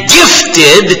and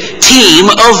gifted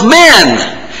team of men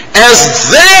as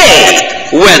they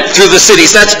went through the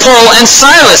cities. That's Paul and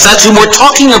Silas. That's whom we're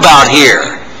talking about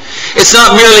here. It's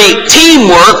not merely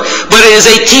teamwork, but it is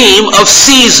a team of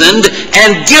seasoned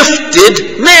and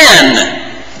gifted men.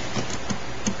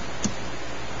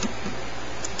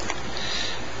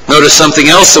 Notice something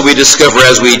else that we discover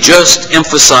as we just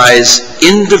emphasize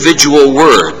individual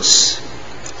words.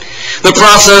 The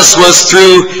process was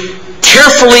through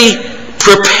carefully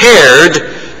prepared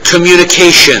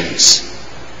communications.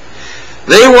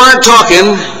 They weren't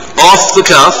talking off the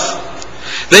cuff.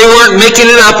 They weren't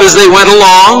making it up as they went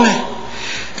along.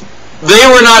 They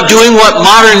were not doing what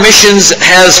modern missions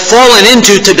has fallen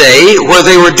into today, where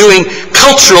they were doing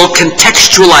cultural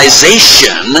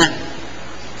contextualization.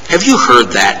 Have you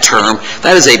heard that term?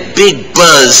 That is a big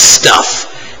buzz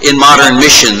stuff in modern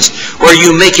missions, where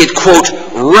you make it, quote,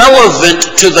 relevant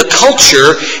to the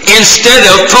culture instead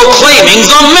of proclaiming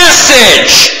the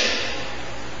message.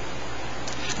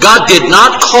 God did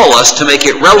not call us to make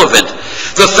it relevant.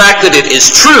 The fact that it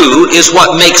is true is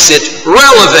what makes it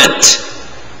relevant.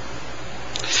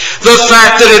 The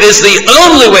fact that it is the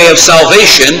only way of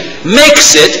salvation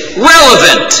makes it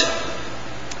relevant.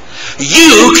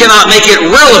 You cannot make it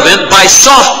relevant by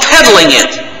soft-pedaling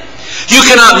it. You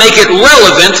cannot make it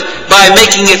relevant by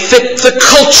making it fit the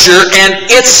culture and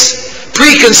its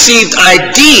preconceived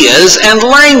ideas and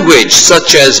language,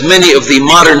 such as many of the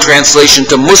modern translation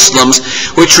to Muslims,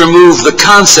 which remove the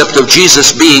concept of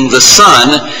Jesus being the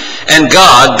Son and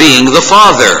God being the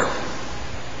Father.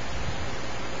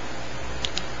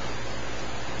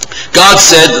 God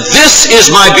said, "This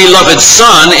is my beloved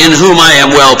Son in whom I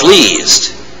am well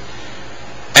pleased."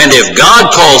 And if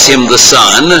God calls him the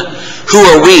Son, who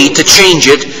are we to change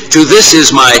it to "This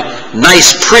is my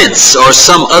nice prince," or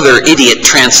some other idiot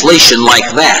translation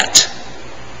like that?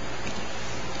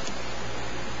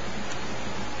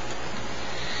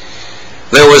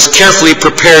 There was carefully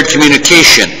prepared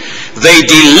communication. They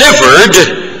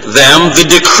delivered them the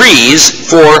decrees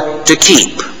for to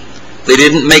keep. They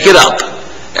didn't make it up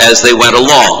as they went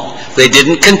along. They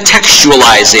didn't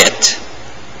contextualize it.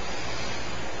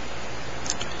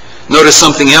 Notice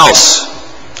something else.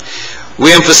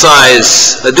 We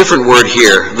emphasize a different word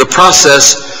here. The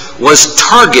process was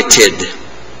targeted.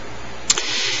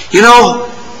 You know,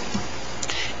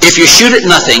 if you shoot at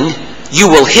nothing, you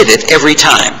will hit it every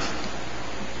time.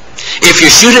 If you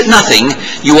shoot at nothing,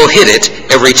 you will hit it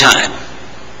every time.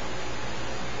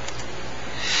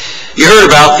 You heard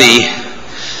about the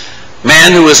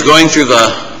man who was going through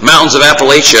the mountains of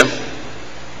Appalachia,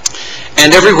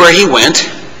 and everywhere he went,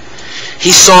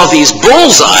 he saw these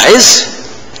bullseyes,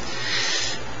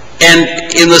 and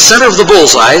in the center of the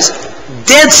bullseyes,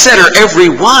 dead center every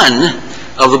one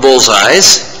of the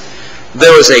bullseyes,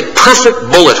 there was a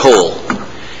perfect bullet hole.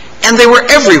 And they were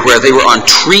everywhere. They were on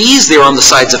trees, they were on the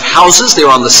sides of houses, they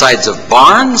were on the sides of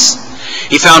barns.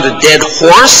 He found a dead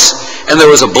horse, and there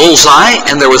was a bullseye,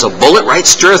 and there was a bullet right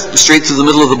straight through the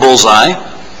middle of the bullseye.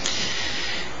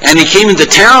 And he came into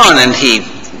town and he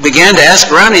began to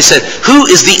ask around. He said, who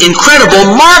is the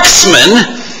incredible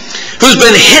marksman who's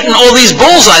been hitting all these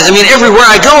bullseyes? I mean, everywhere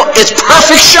I go, it's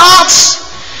perfect shots.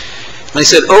 And I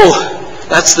said, oh,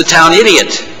 that's the town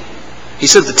idiot. He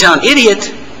said, the town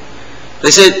idiot?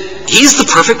 They said, he's the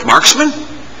perfect marksman?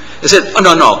 I said, oh,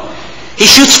 no. He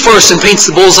shoots first and paints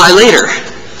the bullseye later.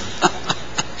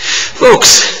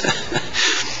 Folks,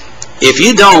 if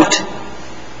you don't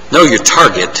know your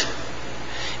target,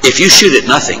 if you shoot at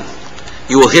nothing,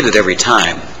 you will hit it every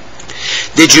time.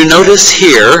 Did you notice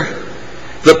here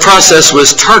the process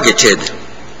was targeted?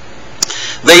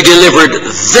 They delivered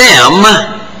them,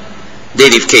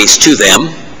 dative case to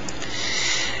them.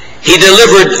 He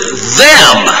delivered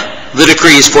them the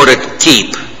decrees for to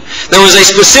keep. There was a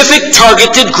specific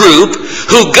targeted group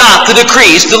who got the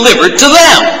decrees delivered to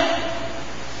them.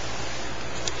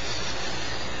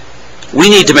 We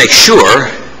need to make sure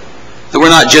that we're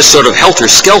not just sort of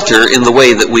helter-skelter in the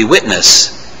way that we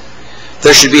witness.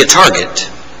 There should be a target.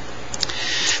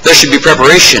 There should be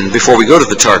preparation before we go to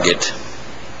the target.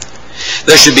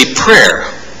 There should be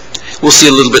prayer. We'll see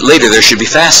a little bit later there should be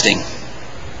fasting.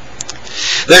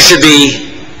 There should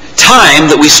be time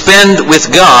that we spend with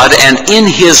God and in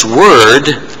His Word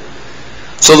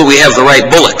so that we have the right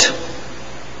bullet.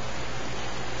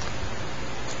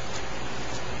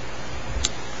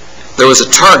 There was a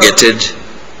targeted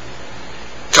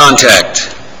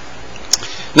contact.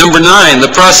 Number 9, the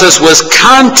process was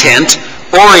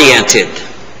content-oriented.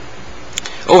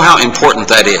 Oh, how important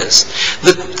that is.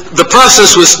 The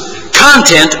process was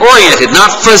content-oriented,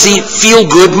 not fuzzy,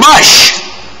 feel-good mush.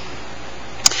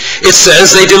 It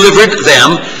says they delivered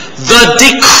them the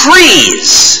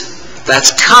decrees.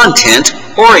 That's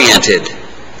content-oriented.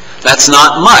 That's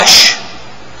not mush.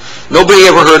 Nobody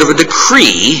ever heard of a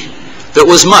decree that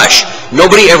was mush.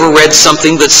 Nobody ever read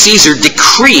something that Caesar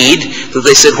decreed that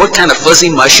they said, what kind of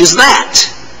fuzzy mush is that?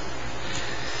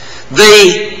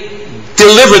 They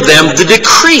delivered them the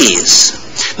decrees.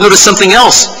 Notice something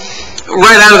else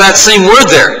right out of that same word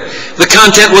there. The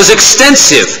content was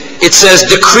extensive. It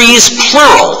says decrees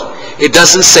plural. It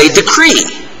doesn't say decree.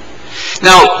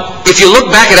 Now, if you look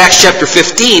back at Acts chapter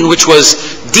 15, which was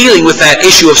dealing with that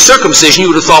issue of circumcision, you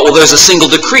would have thought, well, there's a single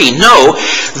decree. No,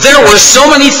 there were so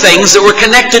many things that were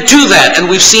connected to that. And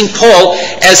we've seen Paul,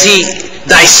 as he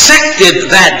dissected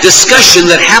that discussion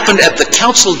that happened at the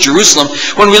Council of Jerusalem.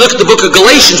 When we look at the book of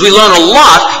Galatians, we learn a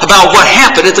lot about what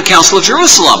happened at the Council of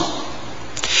Jerusalem.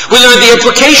 We learn the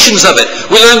implications of it.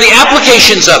 We learn the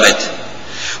applications of it.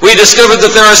 We discovered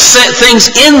that there are things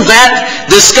in that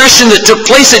discussion that took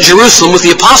place at Jerusalem with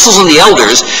the apostles and the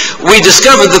elders. We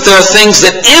discovered that there are things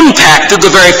that impacted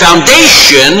the very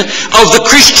foundation of the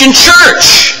Christian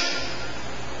church.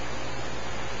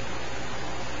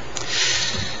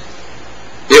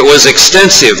 It was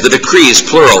extensive, the decrees,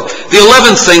 plural. The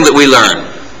 11th thing that we learn.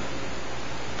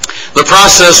 The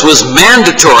process was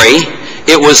mandatory.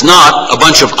 It was not a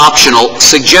bunch of optional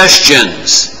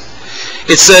suggestions.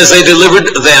 It says they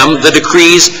delivered them the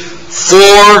decrees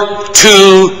for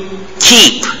to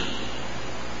keep.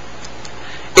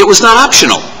 It was not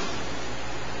optional.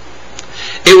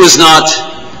 It was not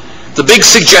the big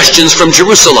suggestions from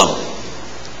Jerusalem.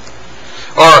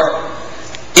 Or,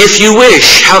 if you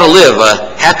wish, how to live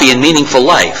a happy and meaningful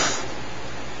life.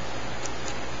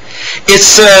 It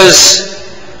says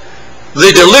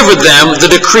they delivered them the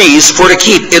decrees for to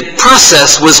keep. The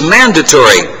process was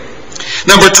mandatory.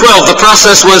 Number 12, the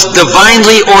process was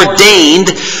divinely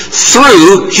ordained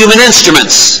through human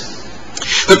instruments.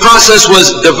 The process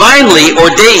was divinely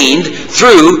ordained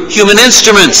through human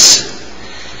instruments.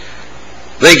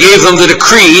 They gave them the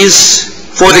decrees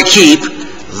for to keep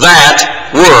that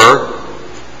were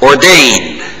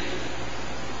ordained.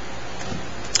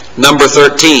 Number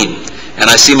 13, and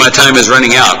I see my time is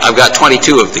running out. I've got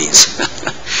 22 of these.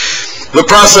 The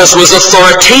process was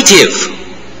authoritative.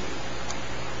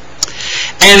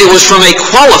 And it was from a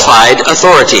qualified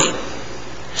authority.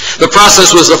 The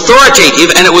process was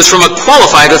authoritative, and it was from a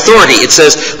qualified authority. It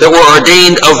says that were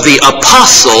ordained of the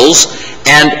apostles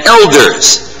and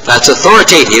elders. That's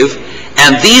authoritative,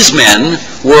 and these men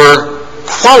were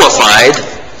qualified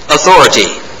authority.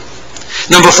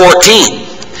 Number 14,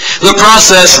 the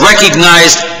process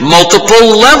recognized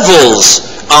multiple levels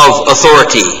of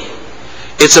authority.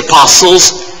 It's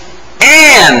apostles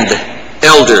and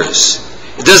elders.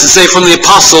 It doesn't say from the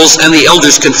apostles and the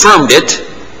elders confirmed it.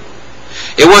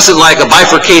 It wasn't like a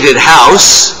bifurcated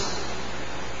house.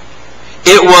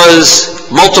 It was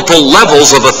multiple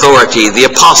levels of authority, the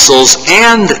apostles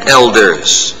and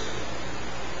elders.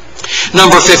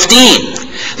 Number 15,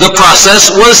 the process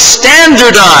was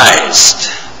standardized.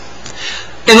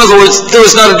 In other words, there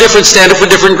was not a different standard for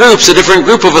different groups, a different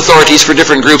group of authorities for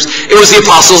different groups. It was the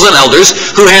apostles and elders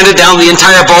who handed down the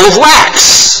entire ball of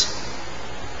wax.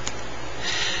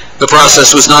 The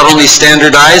process was not only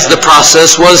standardized, the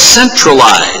process was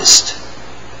centralized.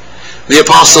 The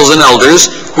apostles and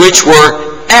elders, which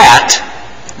were at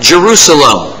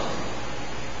Jerusalem.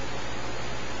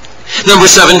 Number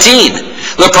 17,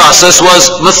 the process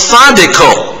was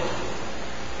methodical.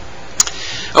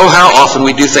 Oh, how often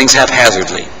we do things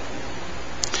haphazardly.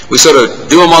 We sort of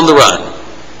do them on the run.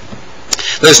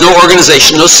 There's no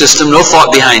organization, no system, no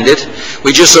thought behind it.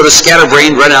 We just sort of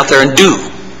scatterbrained, run out there and do.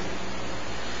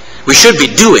 We should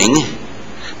be doing,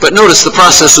 but notice the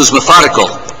process was methodical.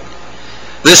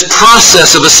 This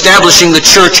process of establishing the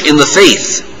church in the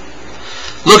faith.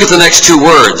 Look at the next two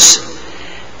words.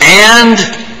 And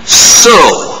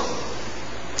so.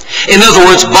 In other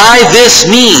words, by this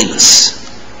means.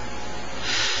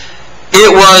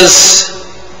 It was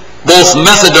both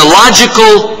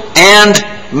methodological and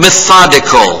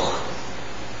methodical.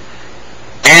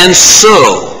 And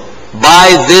so,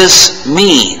 by this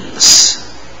means,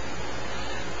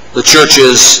 the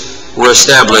churches were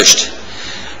established.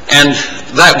 And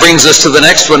that brings us to the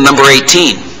next one, number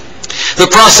 18. The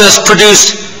process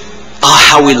produced,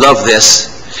 how we love this.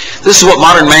 This is what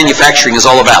modern manufacturing is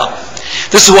all about.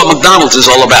 This is what McDonald's is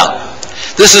all about.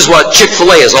 This is what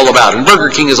Chick-fil-A is all about, and Burger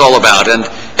King is all about, and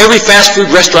every fast food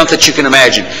restaurant that you can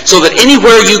imagine. So that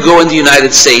anywhere you go in the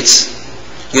United States,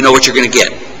 you know what you're going to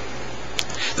get.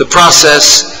 The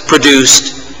process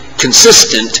produced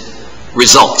consistent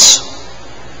results.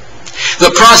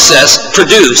 The process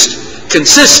produced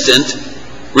consistent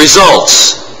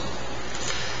results.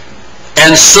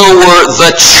 And so were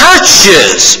the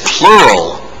churches,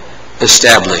 plural,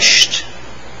 established.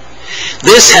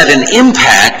 This had an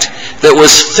impact that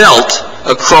was felt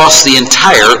across the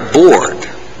entire board.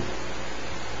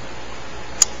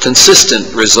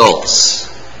 Consistent results.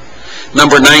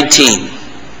 Number 19.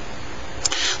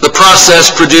 The process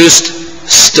produced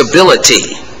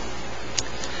stability.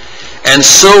 And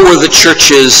so were the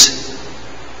churches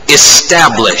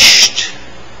established.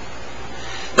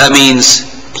 That means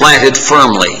planted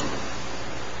firmly.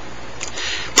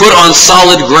 Put on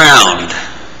solid ground.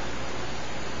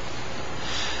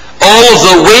 All of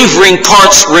the wavering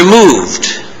parts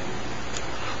removed.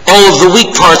 All of the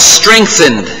weak parts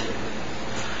strengthened.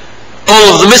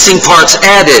 All of the missing parts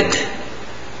added.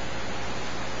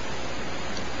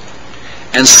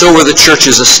 And so were the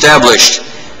churches established.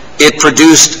 It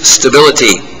produced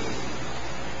stability.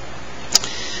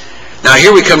 Now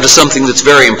here we come to something that's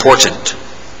very important.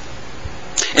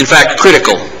 In fact,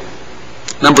 critical.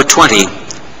 Number 20.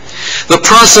 The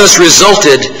process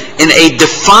resulted in a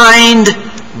defined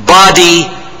body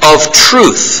of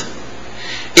truth.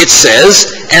 It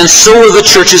says, and so were the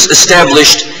churches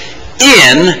established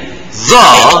in the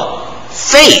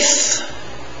faith.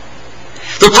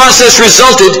 The process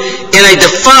resulted in a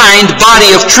defined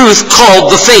body of truth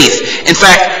called the faith. In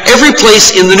fact, every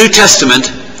place in the New Testament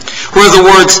where the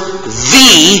words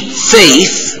the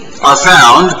faith are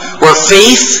found, where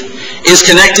faith is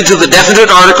connected to the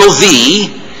definite article the,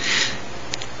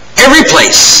 every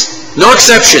place, no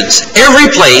exceptions, every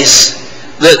place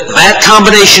that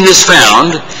combination is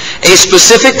found, a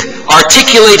specific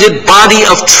articulated body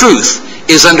of truth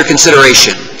is under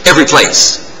consideration. Every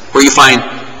place where you find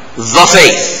the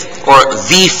faith or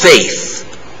the faith.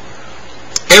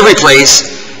 Every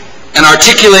place an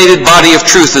articulated body of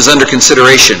truth is under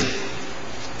consideration.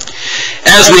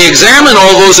 As we examine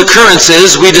all those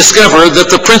occurrences, we discover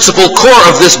that the principal core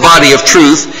of this body of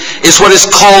truth is what is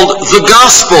called the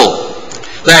gospel.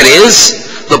 That is,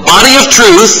 the body of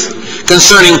truth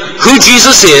concerning who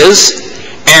Jesus is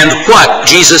and what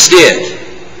Jesus did.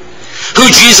 Who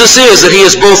Jesus is, that he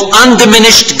is both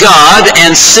undiminished God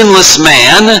and sinless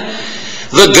man,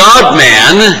 the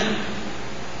God-man,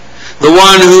 the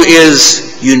one who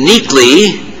is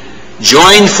uniquely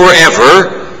joined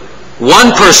forever,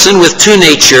 one person with two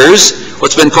natures,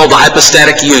 what's been called the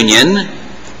hypostatic union,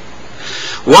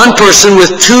 one person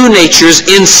with two natures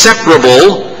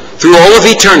inseparable through all of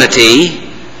eternity.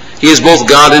 He is both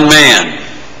God and man.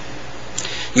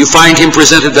 You find him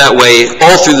presented that way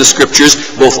all through the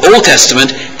Scriptures, both Old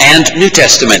Testament and New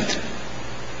Testament.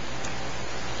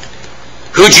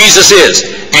 Who Jesus is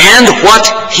and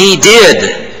what he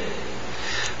did.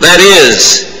 That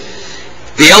is,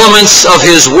 the elements of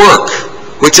his work,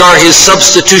 which are his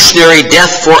substitutionary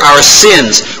death for our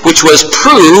sins, which was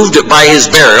proved by his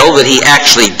burial that he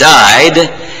actually died,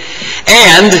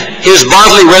 and his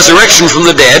bodily resurrection from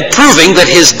the dead, proving that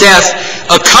his death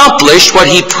accomplished what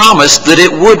he promised that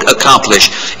it would accomplish.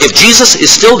 If Jesus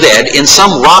is still dead in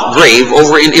some rock grave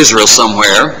over in Israel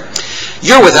somewhere,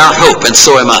 you're without hope, and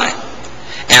so am I.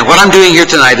 And what I'm doing here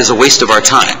tonight is a waste of our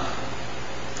time.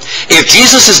 If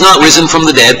Jesus is not risen from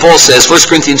the dead, Paul says, 1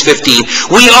 Corinthians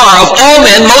 15, we are of all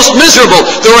men most miserable.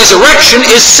 The resurrection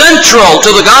is central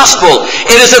to the gospel.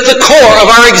 It is at the core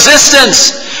of our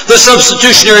existence. The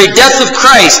substitutionary death of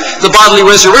Christ, the bodily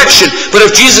resurrection. But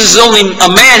if Jesus is only a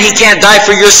man, he can't die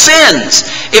for your sins.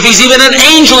 If he's even an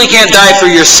angel, he can't die for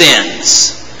your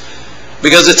sins.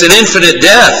 Because it's an infinite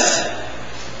death.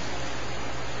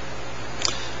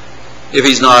 If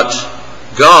he's not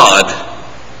God,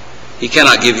 he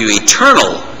cannot give you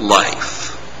eternal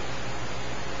life.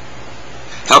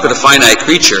 How could a finite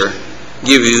creature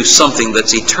give you something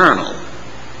that's eternal?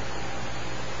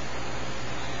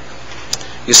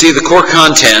 You see, the core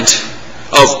content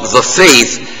of the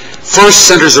faith first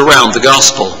centers around the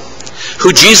gospel,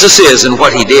 who Jesus is and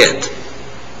what he did.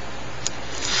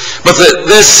 But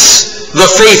the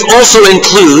faith also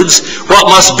includes what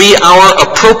must be our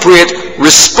appropriate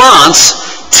response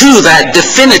to that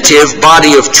definitive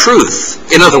body of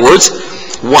truth. In other words,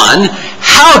 1,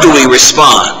 how do we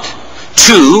respond?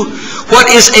 2, what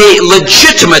is a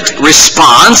legitimate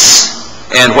response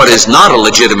and what is not a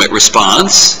legitimate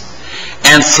response?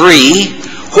 And 3,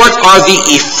 what are the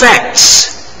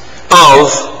effects of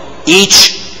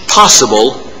each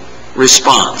possible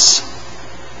response?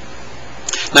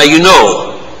 Now you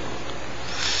know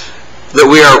that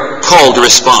we are called to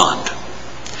respond.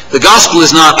 The gospel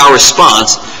is not our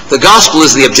response. The gospel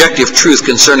is the objective truth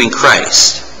concerning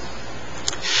Christ.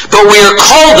 But we are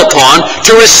called upon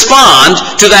to respond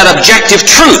to that objective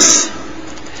truth.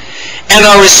 And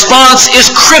our response is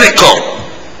critical.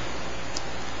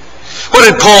 What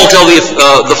did Paul tell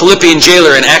the Philippian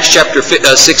jailer in Acts chapter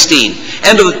 16?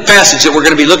 End of the passage that we're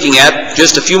going to be looking at,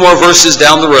 just a few more verses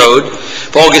down the road.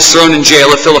 Paul gets thrown in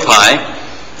jail at Philippi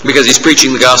because he's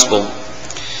preaching the gospel.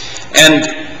 And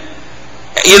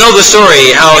you know the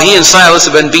story, how he and Silas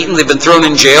have been beaten, they've been thrown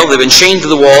in jail, they've been chained to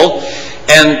the wall,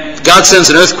 and God sends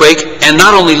an earthquake and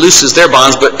not only looses their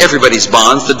bonds, but everybody's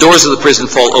bonds. The doors of the prison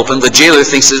fall open. The jailer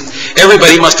thinks that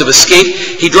everybody must have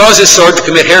escaped. He draws his sword to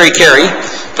commit hara-kiri.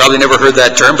 Probably never heard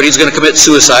that term, but he's going to commit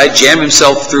suicide, jam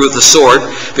himself through with the sword,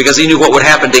 because he knew what would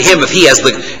happen to him if he, as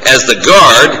the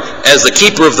guard, as the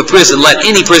keeper of the prison, let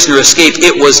any prisoner escape.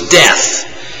 It was death.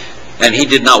 And he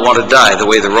did not want to die the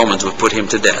way the Romans would put him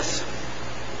to death.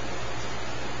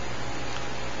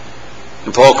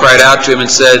 And Paul cried out to him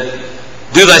and said,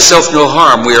 "Do thyself no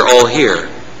harm, we are all here."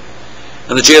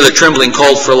 And the jailer, trembling,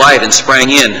 called for light and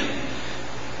sprang in.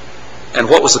 And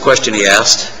what was the question he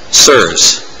asked?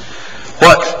 "Sirs,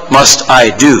 what must I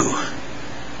do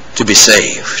to be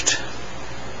saved?"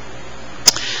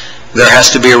 There has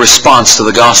to be a response to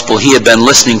the gospel. He had been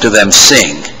listening to them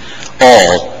sing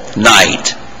all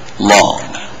night long.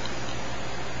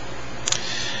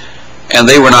 And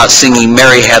they were not singing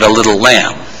 "Mary Had a Little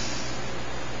Lamb."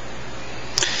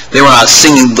 They were not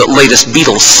singing the latest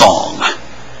Beatles song.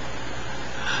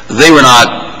 They were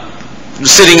not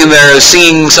sitting in there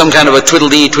singing some kind of a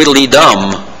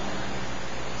twiddly-dum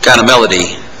kind of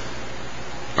melody,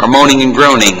 or moaning and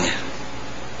groaning.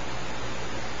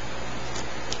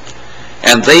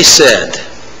 And they said,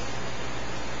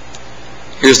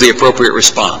 here's the appropriate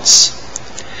response: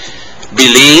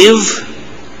 "Believe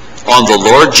on the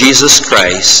Lord Jesus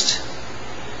Christ,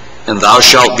 and thou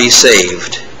shalt be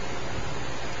saved,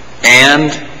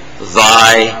 and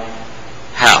thy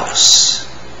house."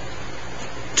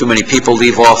 Too many people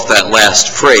leave off that last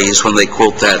phrase when they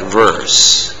quote that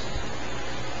verse.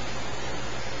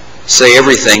 Say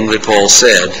everything that Paul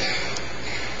said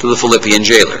to the Philippian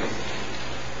jailer.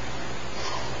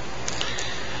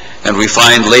 And we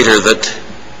find later that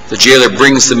the jailer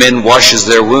brings them in, washes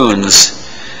their wounds,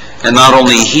 and not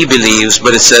only he believes,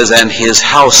 but it says, and his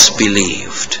house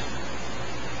believed.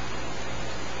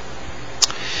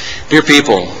 Dear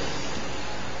people,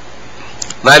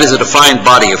 that is a defined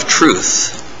body of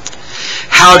truth.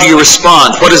 How do you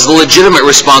respond? What is the legitimate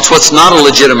response? What's not a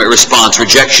legitimate response?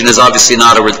 Rejection is obviously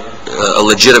not a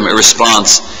legitimate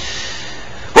response.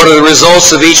 What are the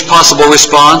results of each possible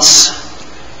response?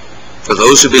 For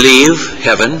those who believe,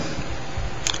 heaven.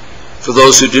 For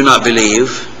those who do not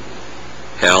believe,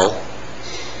 hell.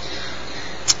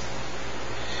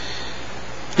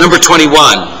 Number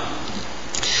 21.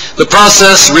 The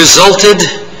process resulted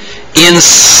in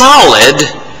solid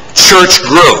church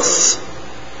growth.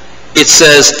 It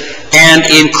says, and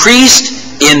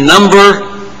increased in number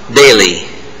daily.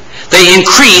 They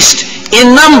increased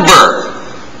in number.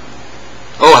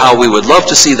 Oh, how we would love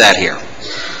to see that here.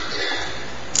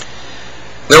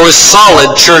 There was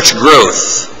solid church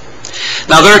growth.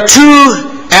 Now there are two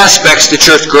aspects to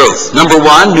church growth. Number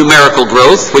one, numerical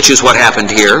growth, which is what happened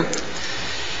here.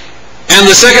 And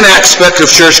the second aspect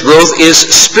of church growth is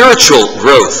spiritual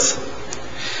growth.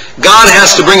 God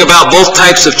has to bring about both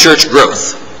types of church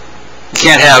growth. You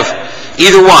can't have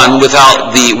either one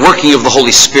without the working of the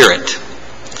Holy Spirit.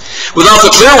 Without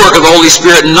the clear work of the Holy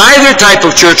Spirit, neither type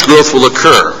of church growth will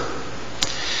occur.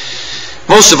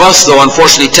 Most of us, though,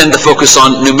 unfortunately tend to focus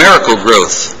on numerical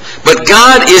growth. But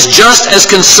God is just as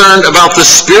concerned about the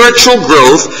spiritual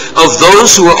growth of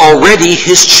those who are already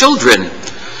His children.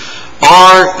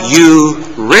 Are you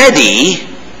ready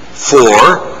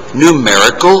for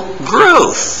numerical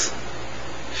growth?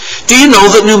 Do you know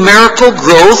that numerical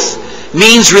growth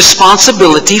means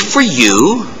responsibility for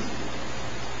you?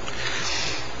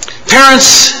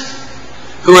 Parents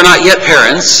who are not yet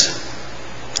parents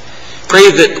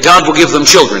pray that God will give them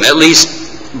children. At least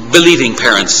believing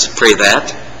parents pray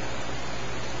that.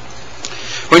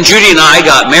 When Judy and I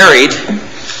got married,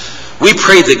 we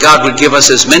prayed that God would give us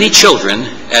as many children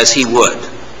as He would.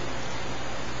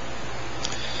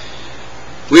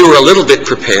 We were a little bit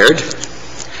prepared.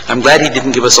 I'm glad He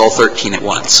didn't give us all 13 at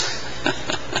once.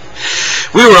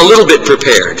 We were a little bit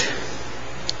prepared.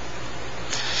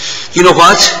 You know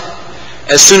what?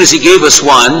 As soon as He gave us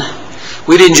one,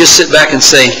 we didn't just sit back and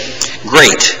say,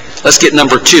 great, let's get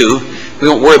number 2. We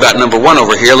won't worry about number 1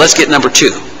 over here. Let's get number 2.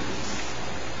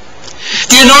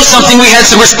 Do you know something? We had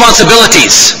some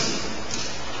responsibilities.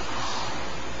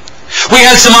 We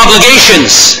had some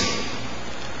obligations.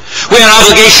 We had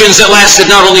obligations that lasted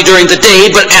not only during the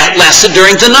day, but lasted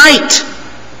during the night.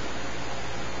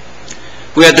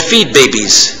 We had to feed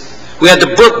babies. We had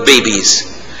to burp babies.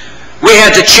 We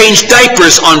had to change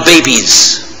diapers on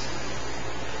babies.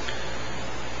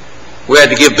 We had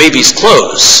to give babies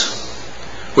clothes.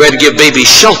 We had to give babies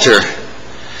shelter.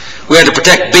 We had to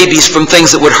protect babies from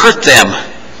things that would hurt them.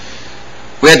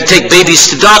 We had to take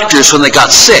babies to doctors when they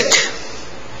got sick.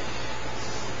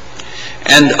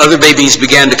 And other babies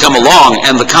began to come along,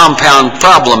 and the compound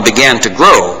problem began to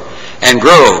grow and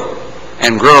grow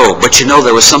and grow. But you know,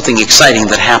 there was something exciting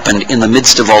that happened in the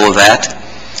midst of all of that.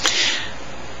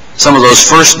 Some of those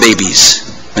first babies,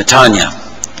 Netanya,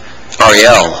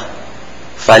 Ariel,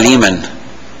 Philemon,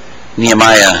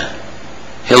 Nehemiah,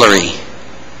 Hillary,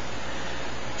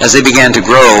 as they began to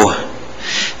grow,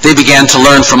 they began to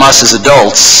learn from us as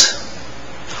adults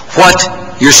what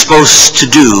you're supposed to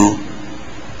do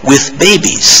with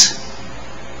babies.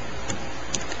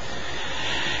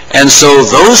 And so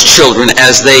those children,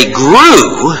 as they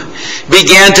grew,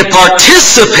 began to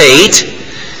participate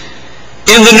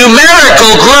in the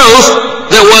numerical growth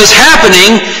that was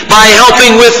happening by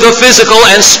helping with the physical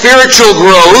and spiritual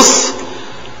growth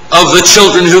of the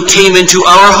children who came into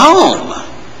our home.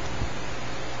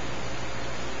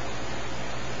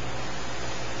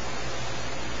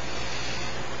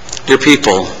 Dear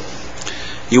people,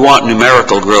 you want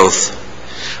numerical growth.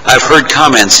 I've heard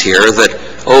comments here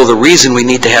that, oh, the reason we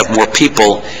need to have more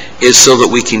people is so that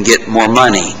we can get more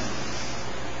money.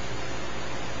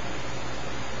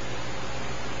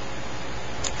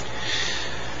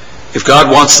 If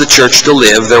God wants the church to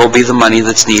live, there will be the money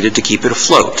that's needed to keep it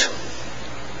afloat.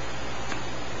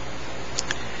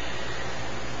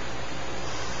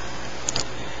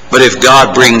 But if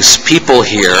God brings people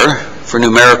here for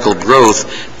numerical growth,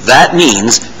 that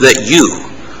means that you,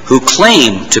 who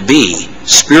claim to be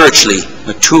spiritually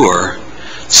mature,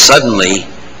 suddenly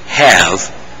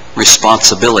have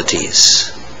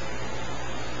responsibilities.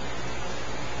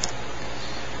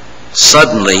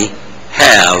 Suddenly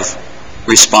have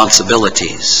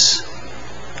responsibilities.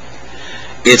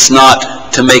 It's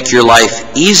not to make your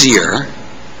life easier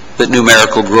that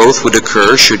numerical growth would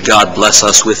occur, should God bless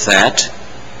us with that.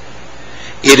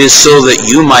 It is so that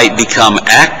you might become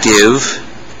active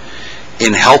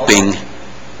in helping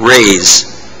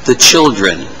raise the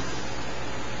children.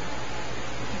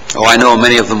 Oh, I know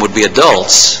many of them would be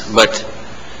adults, but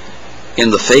in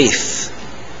the faith,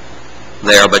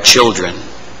 they are but children.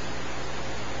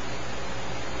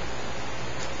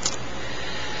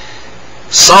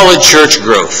 Solid church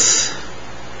growth.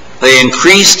 They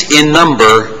increased in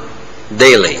number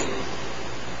daily.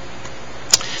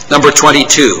 Number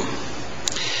 22.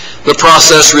 The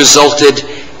process resulted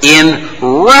in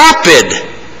rapid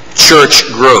church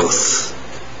growth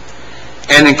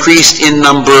and increased in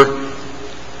number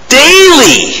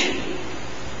daily.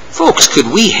 Folks, could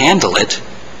we handle it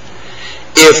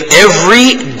if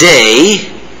every day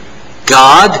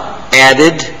God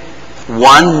added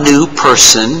one new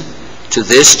person to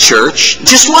this church?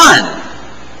 Just one.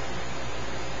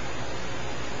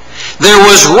 There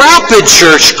was rapid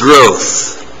church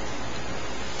growth.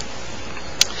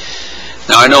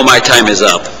 Now, I know my time is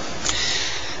up.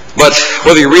 But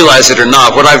whether you realize it or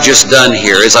not, what I've just done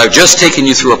here is I've just taken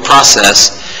you through a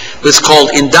process that's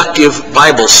called inductive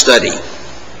Bible study.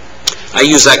 I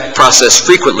use that process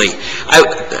frequently.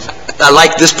 I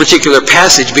like this particular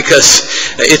passage because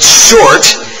it's short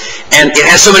and it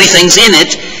has so many things in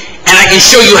it, and I can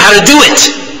show you how to do it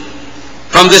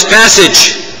from this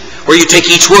passage, where you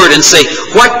take each word and say,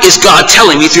 what is God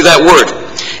telling me through that word?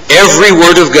 Every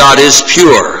word of God is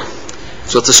pure.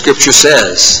 That's what the Scripture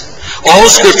says.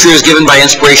 All Scripture is given by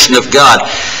inspiration of God.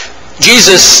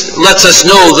 Jesus lets us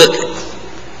know that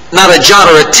not a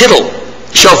jot or a tittle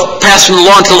shall pass from the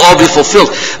law until all be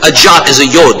fulfilled. A jot is a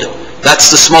yod. That's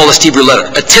the smallest Hebrew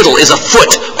letter. A tittle is a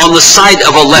foot on the side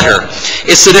of a letter.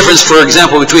 It's the difference, for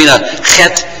example, between a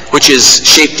chet, which is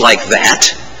shaped like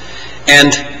that,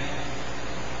 and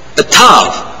a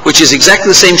tav, which is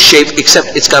exactly the same shape,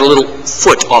 except it's got a little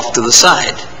foot off to the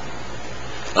side.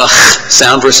 A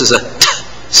sound versus a t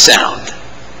sound.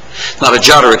 Not a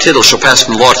jot or a tittle shall pass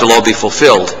from the law till all be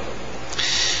fulfilled.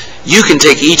 You can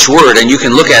take each word and you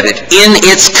can look at it in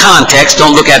its context.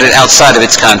 Don't look at it outside of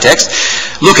its context.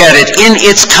 Look at it in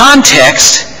its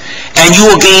context, and you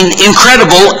will gain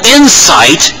incredible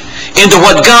insight into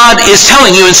what God is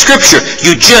telling you in Scripture.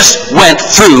 You just went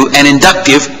through an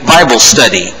inductive Bible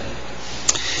study.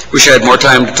 Wish I had more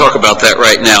time to talk about that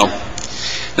right now.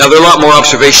 Now, there are a lot more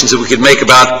observations that we could make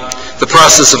about the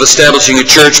process of establishing a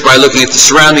church by looking at the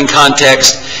surrounding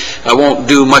context. I won't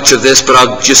do much of this, but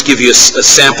I'll just give you a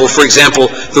sample. For example,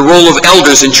 the role of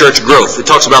elders in church growth. It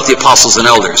talks about the apostles and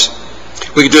elders.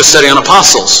 We could do a study on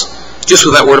apostles, just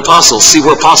with that word apostles. See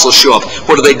where apostles show up.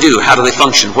 What do they do? How do they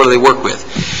function? What do they work with?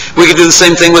 We could do the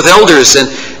same thing with elders, and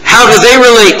how do they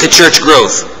relate to church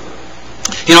growth?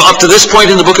 You know, up to this point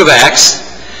in the book of Acts,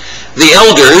 the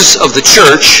elders of the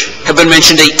church have been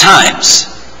mentioned 8 times.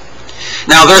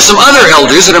 Now, there are some other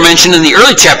elders that are mentioned in the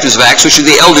early chapters of Acts, which are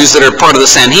the elders that are part of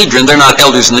the Sanhedrin. They're not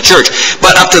elders in the church.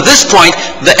 But up to this point,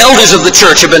 the elders of the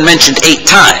church have been mentioned 8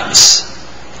 times.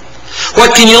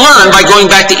 What can you learn by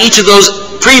going back to each of those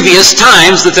previous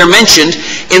times that they're mentioned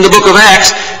in the book of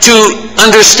Acts to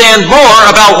understand more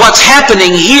about what's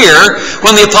happening here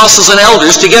when the apostles and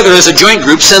elders together as a joint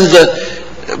group send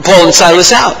Paul and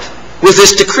Silas out with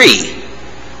this decree,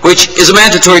 which is a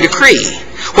mandatory decree?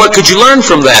 What could you learn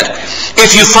from that?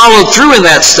 If you followed through in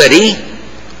that study,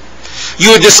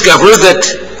 you would discover that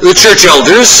the church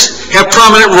elders have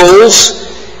prominent roles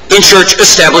in church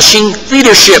establishing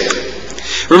leadership.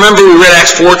 Remember, we read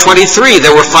Acts 4:23.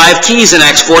 There were 5 keys in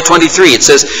Acts 4:23. It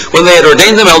says, when they had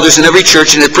ordained them elders in every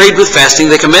church and had prayed with fasting,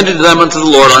 they commended them unto the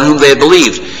Lord on whom they had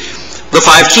believed. The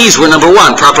 5 keys were: number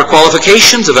 1, proper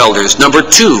qualifications of elders; number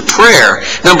 2, prayer;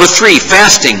 number 3,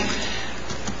 fasting.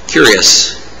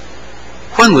 Curious.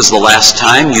 When was the last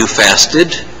time you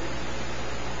fasted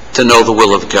to know the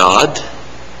will of God?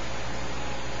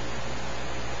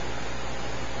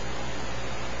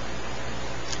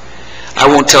 I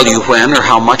won't tell you when or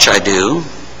how much I do,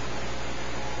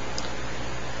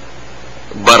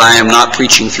 but I am not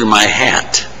preaching through my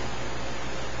hat.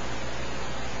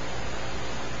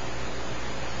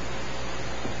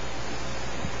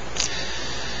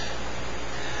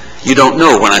 You don't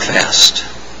know when I fast.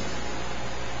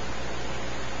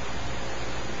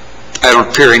 I don't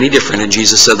appear any different, and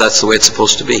Jesus said that's the way it's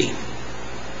supposed to be.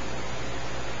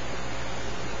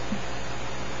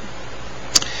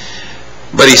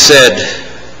 But he said,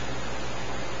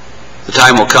 the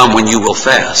time will come when you will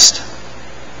fast.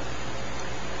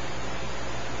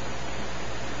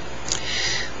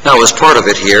 That was part of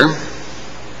it here.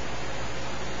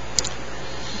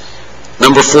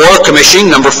 Number 4, commissioning.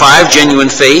 Number 5, genuine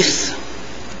faith.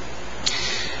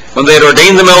 When they had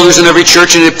ordained them elders in every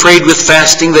church and had prayed with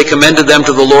fasting, they commended them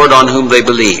to the Lord on whom they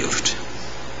believed.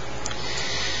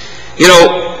 You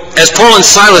know, as Paul and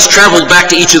Silas traveled back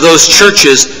to each of those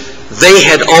churches, they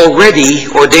had already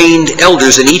ordained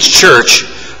elders in each church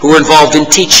who were involved in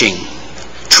teaching,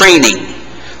 training,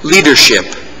 leadership,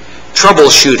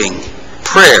 troubleshooting,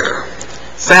 prayer,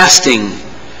 fasting,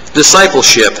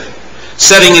 discipleship,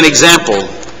 setting an example,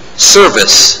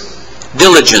 service,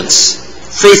 diligence,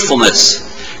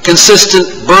 faithfulness, consistent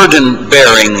burden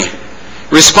bearing,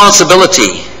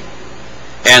 responsibility,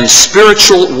 and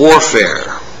spiritual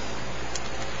warfare.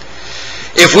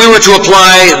 If we were to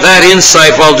apply that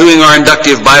insight while doing our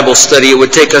inductive Bible study, it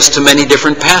would take us to many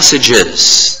different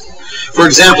passages. For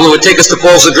example, it would take us to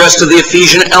Paul's address to the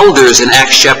Ephesian elders in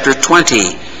Acts chapter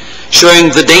 20,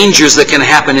 showing the dangers that can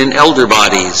happen in elder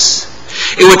bodies.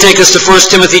 It would take us to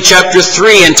 1 Timothy chapter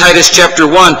 3 and Titus chapter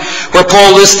 1, where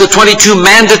Paul lists the 22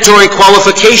 mandatory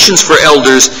qualifications for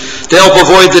elders to help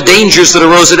avoid the dangers that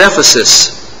arose at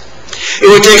Ephesus. It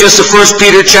would take us to 1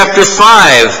 Peter chapter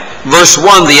 5, verse 1.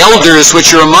 The elders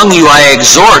which are among you I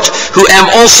exhort, who am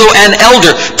also an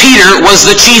elder. Peter was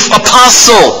the chief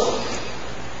apostle,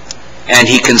 and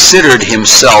he considered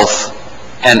himself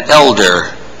an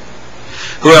elder.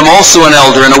 Who am also an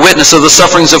elder and a witness of the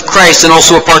sufferings of Christ, and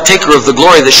also a partaker of the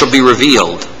glory that shall be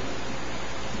revealed.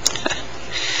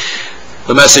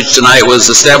 The message tonight was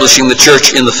establishing the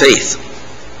church in the faith.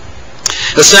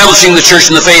 Establishing the church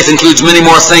in the faith includes many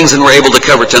more things than we're able to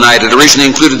cover tonight. It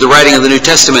originally included the writing of the New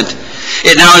Testament.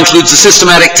 It now includes the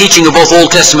systematic teaching of both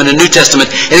Old Testament and New Testament.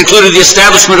 It included the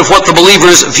establishment of what the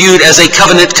believers viewed as a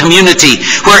covenant community,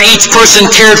 where each person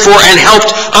cared for and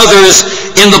helped others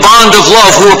in the bond of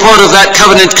love who were part of that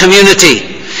covenant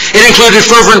community. It included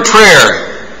fervent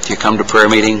prayer. Do you come to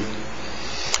prayer meeting?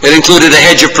 It included a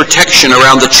hedge of protection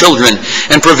around the children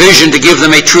and provision to give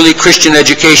them a truly Christian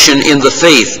education in the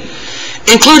faith,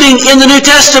 including in the New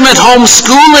Testament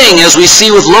homeschooling, as we see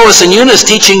with Lois and Eunice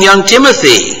teaching young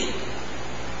Timothy.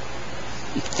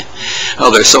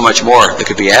 Oh, there's so much more that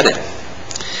could be added.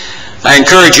 I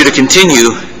encourage you to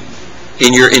continue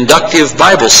in your inductive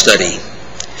Bible study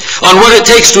on what it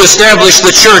takes to establish the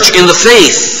church in the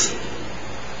faith.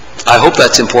 I hope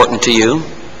that's important to you.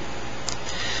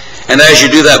 And as you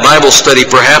do that Bible study,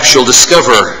 perhaps you'll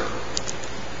discover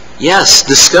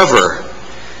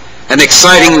an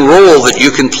exciting role that you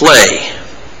can play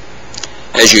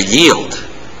as you yield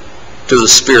to the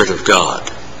Spirit of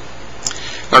God.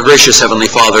 Our gracious Heavenly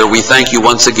Father, we thank you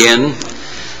once again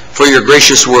for your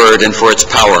gracious word and for its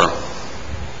power.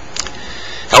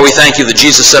 How we thank you that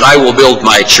Jesus said, I will build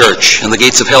my church, and the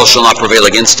gates of hell shall not prevail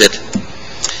against it.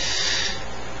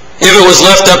 If it was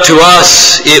left up to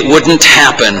us, it wouldn't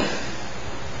happen.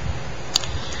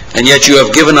 And yet you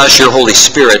have given us your Holy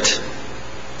Spirit.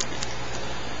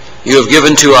 You have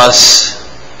given to us,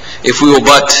 if we will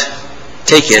but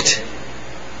take it,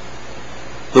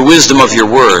 the wisdom of your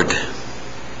word.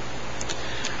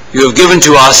 You have given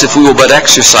to us, if we will but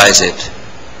exercise it,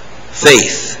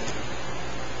 faith.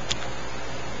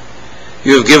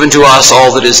 You have given to us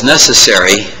all that is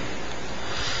necessary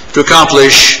to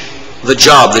accomplish the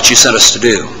job that you sent us to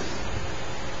do.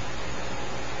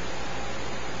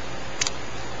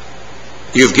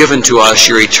 You have given to us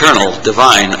your eternal,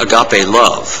 divine, agape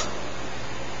love,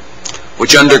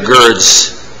 which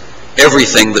undergirds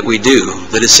everything that we do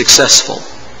that is successful.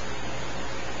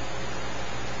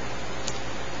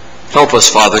 Help us,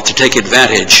 Father, to take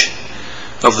advantage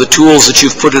of the tools that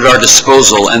you've put at our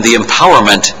disposal and the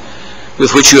empowerment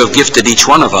with which you have gifted each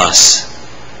one of us,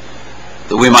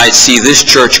 that we might see this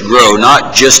church grow,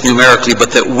 not just numerically,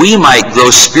 but that we might grow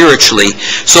spiritually,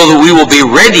 so that we will be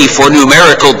ready for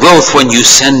numerical growth when you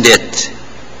send it.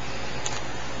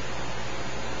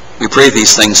 We pray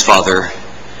these things, Father,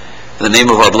 in the name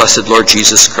of our blessed Lord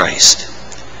Jesus Christ.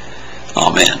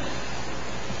 Amen.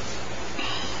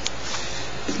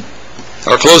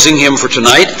 Our closing hymn for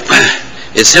tonight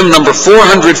is hymn number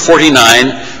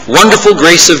 449, Wonderful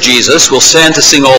Grace of Jesus. We'll stand to sing all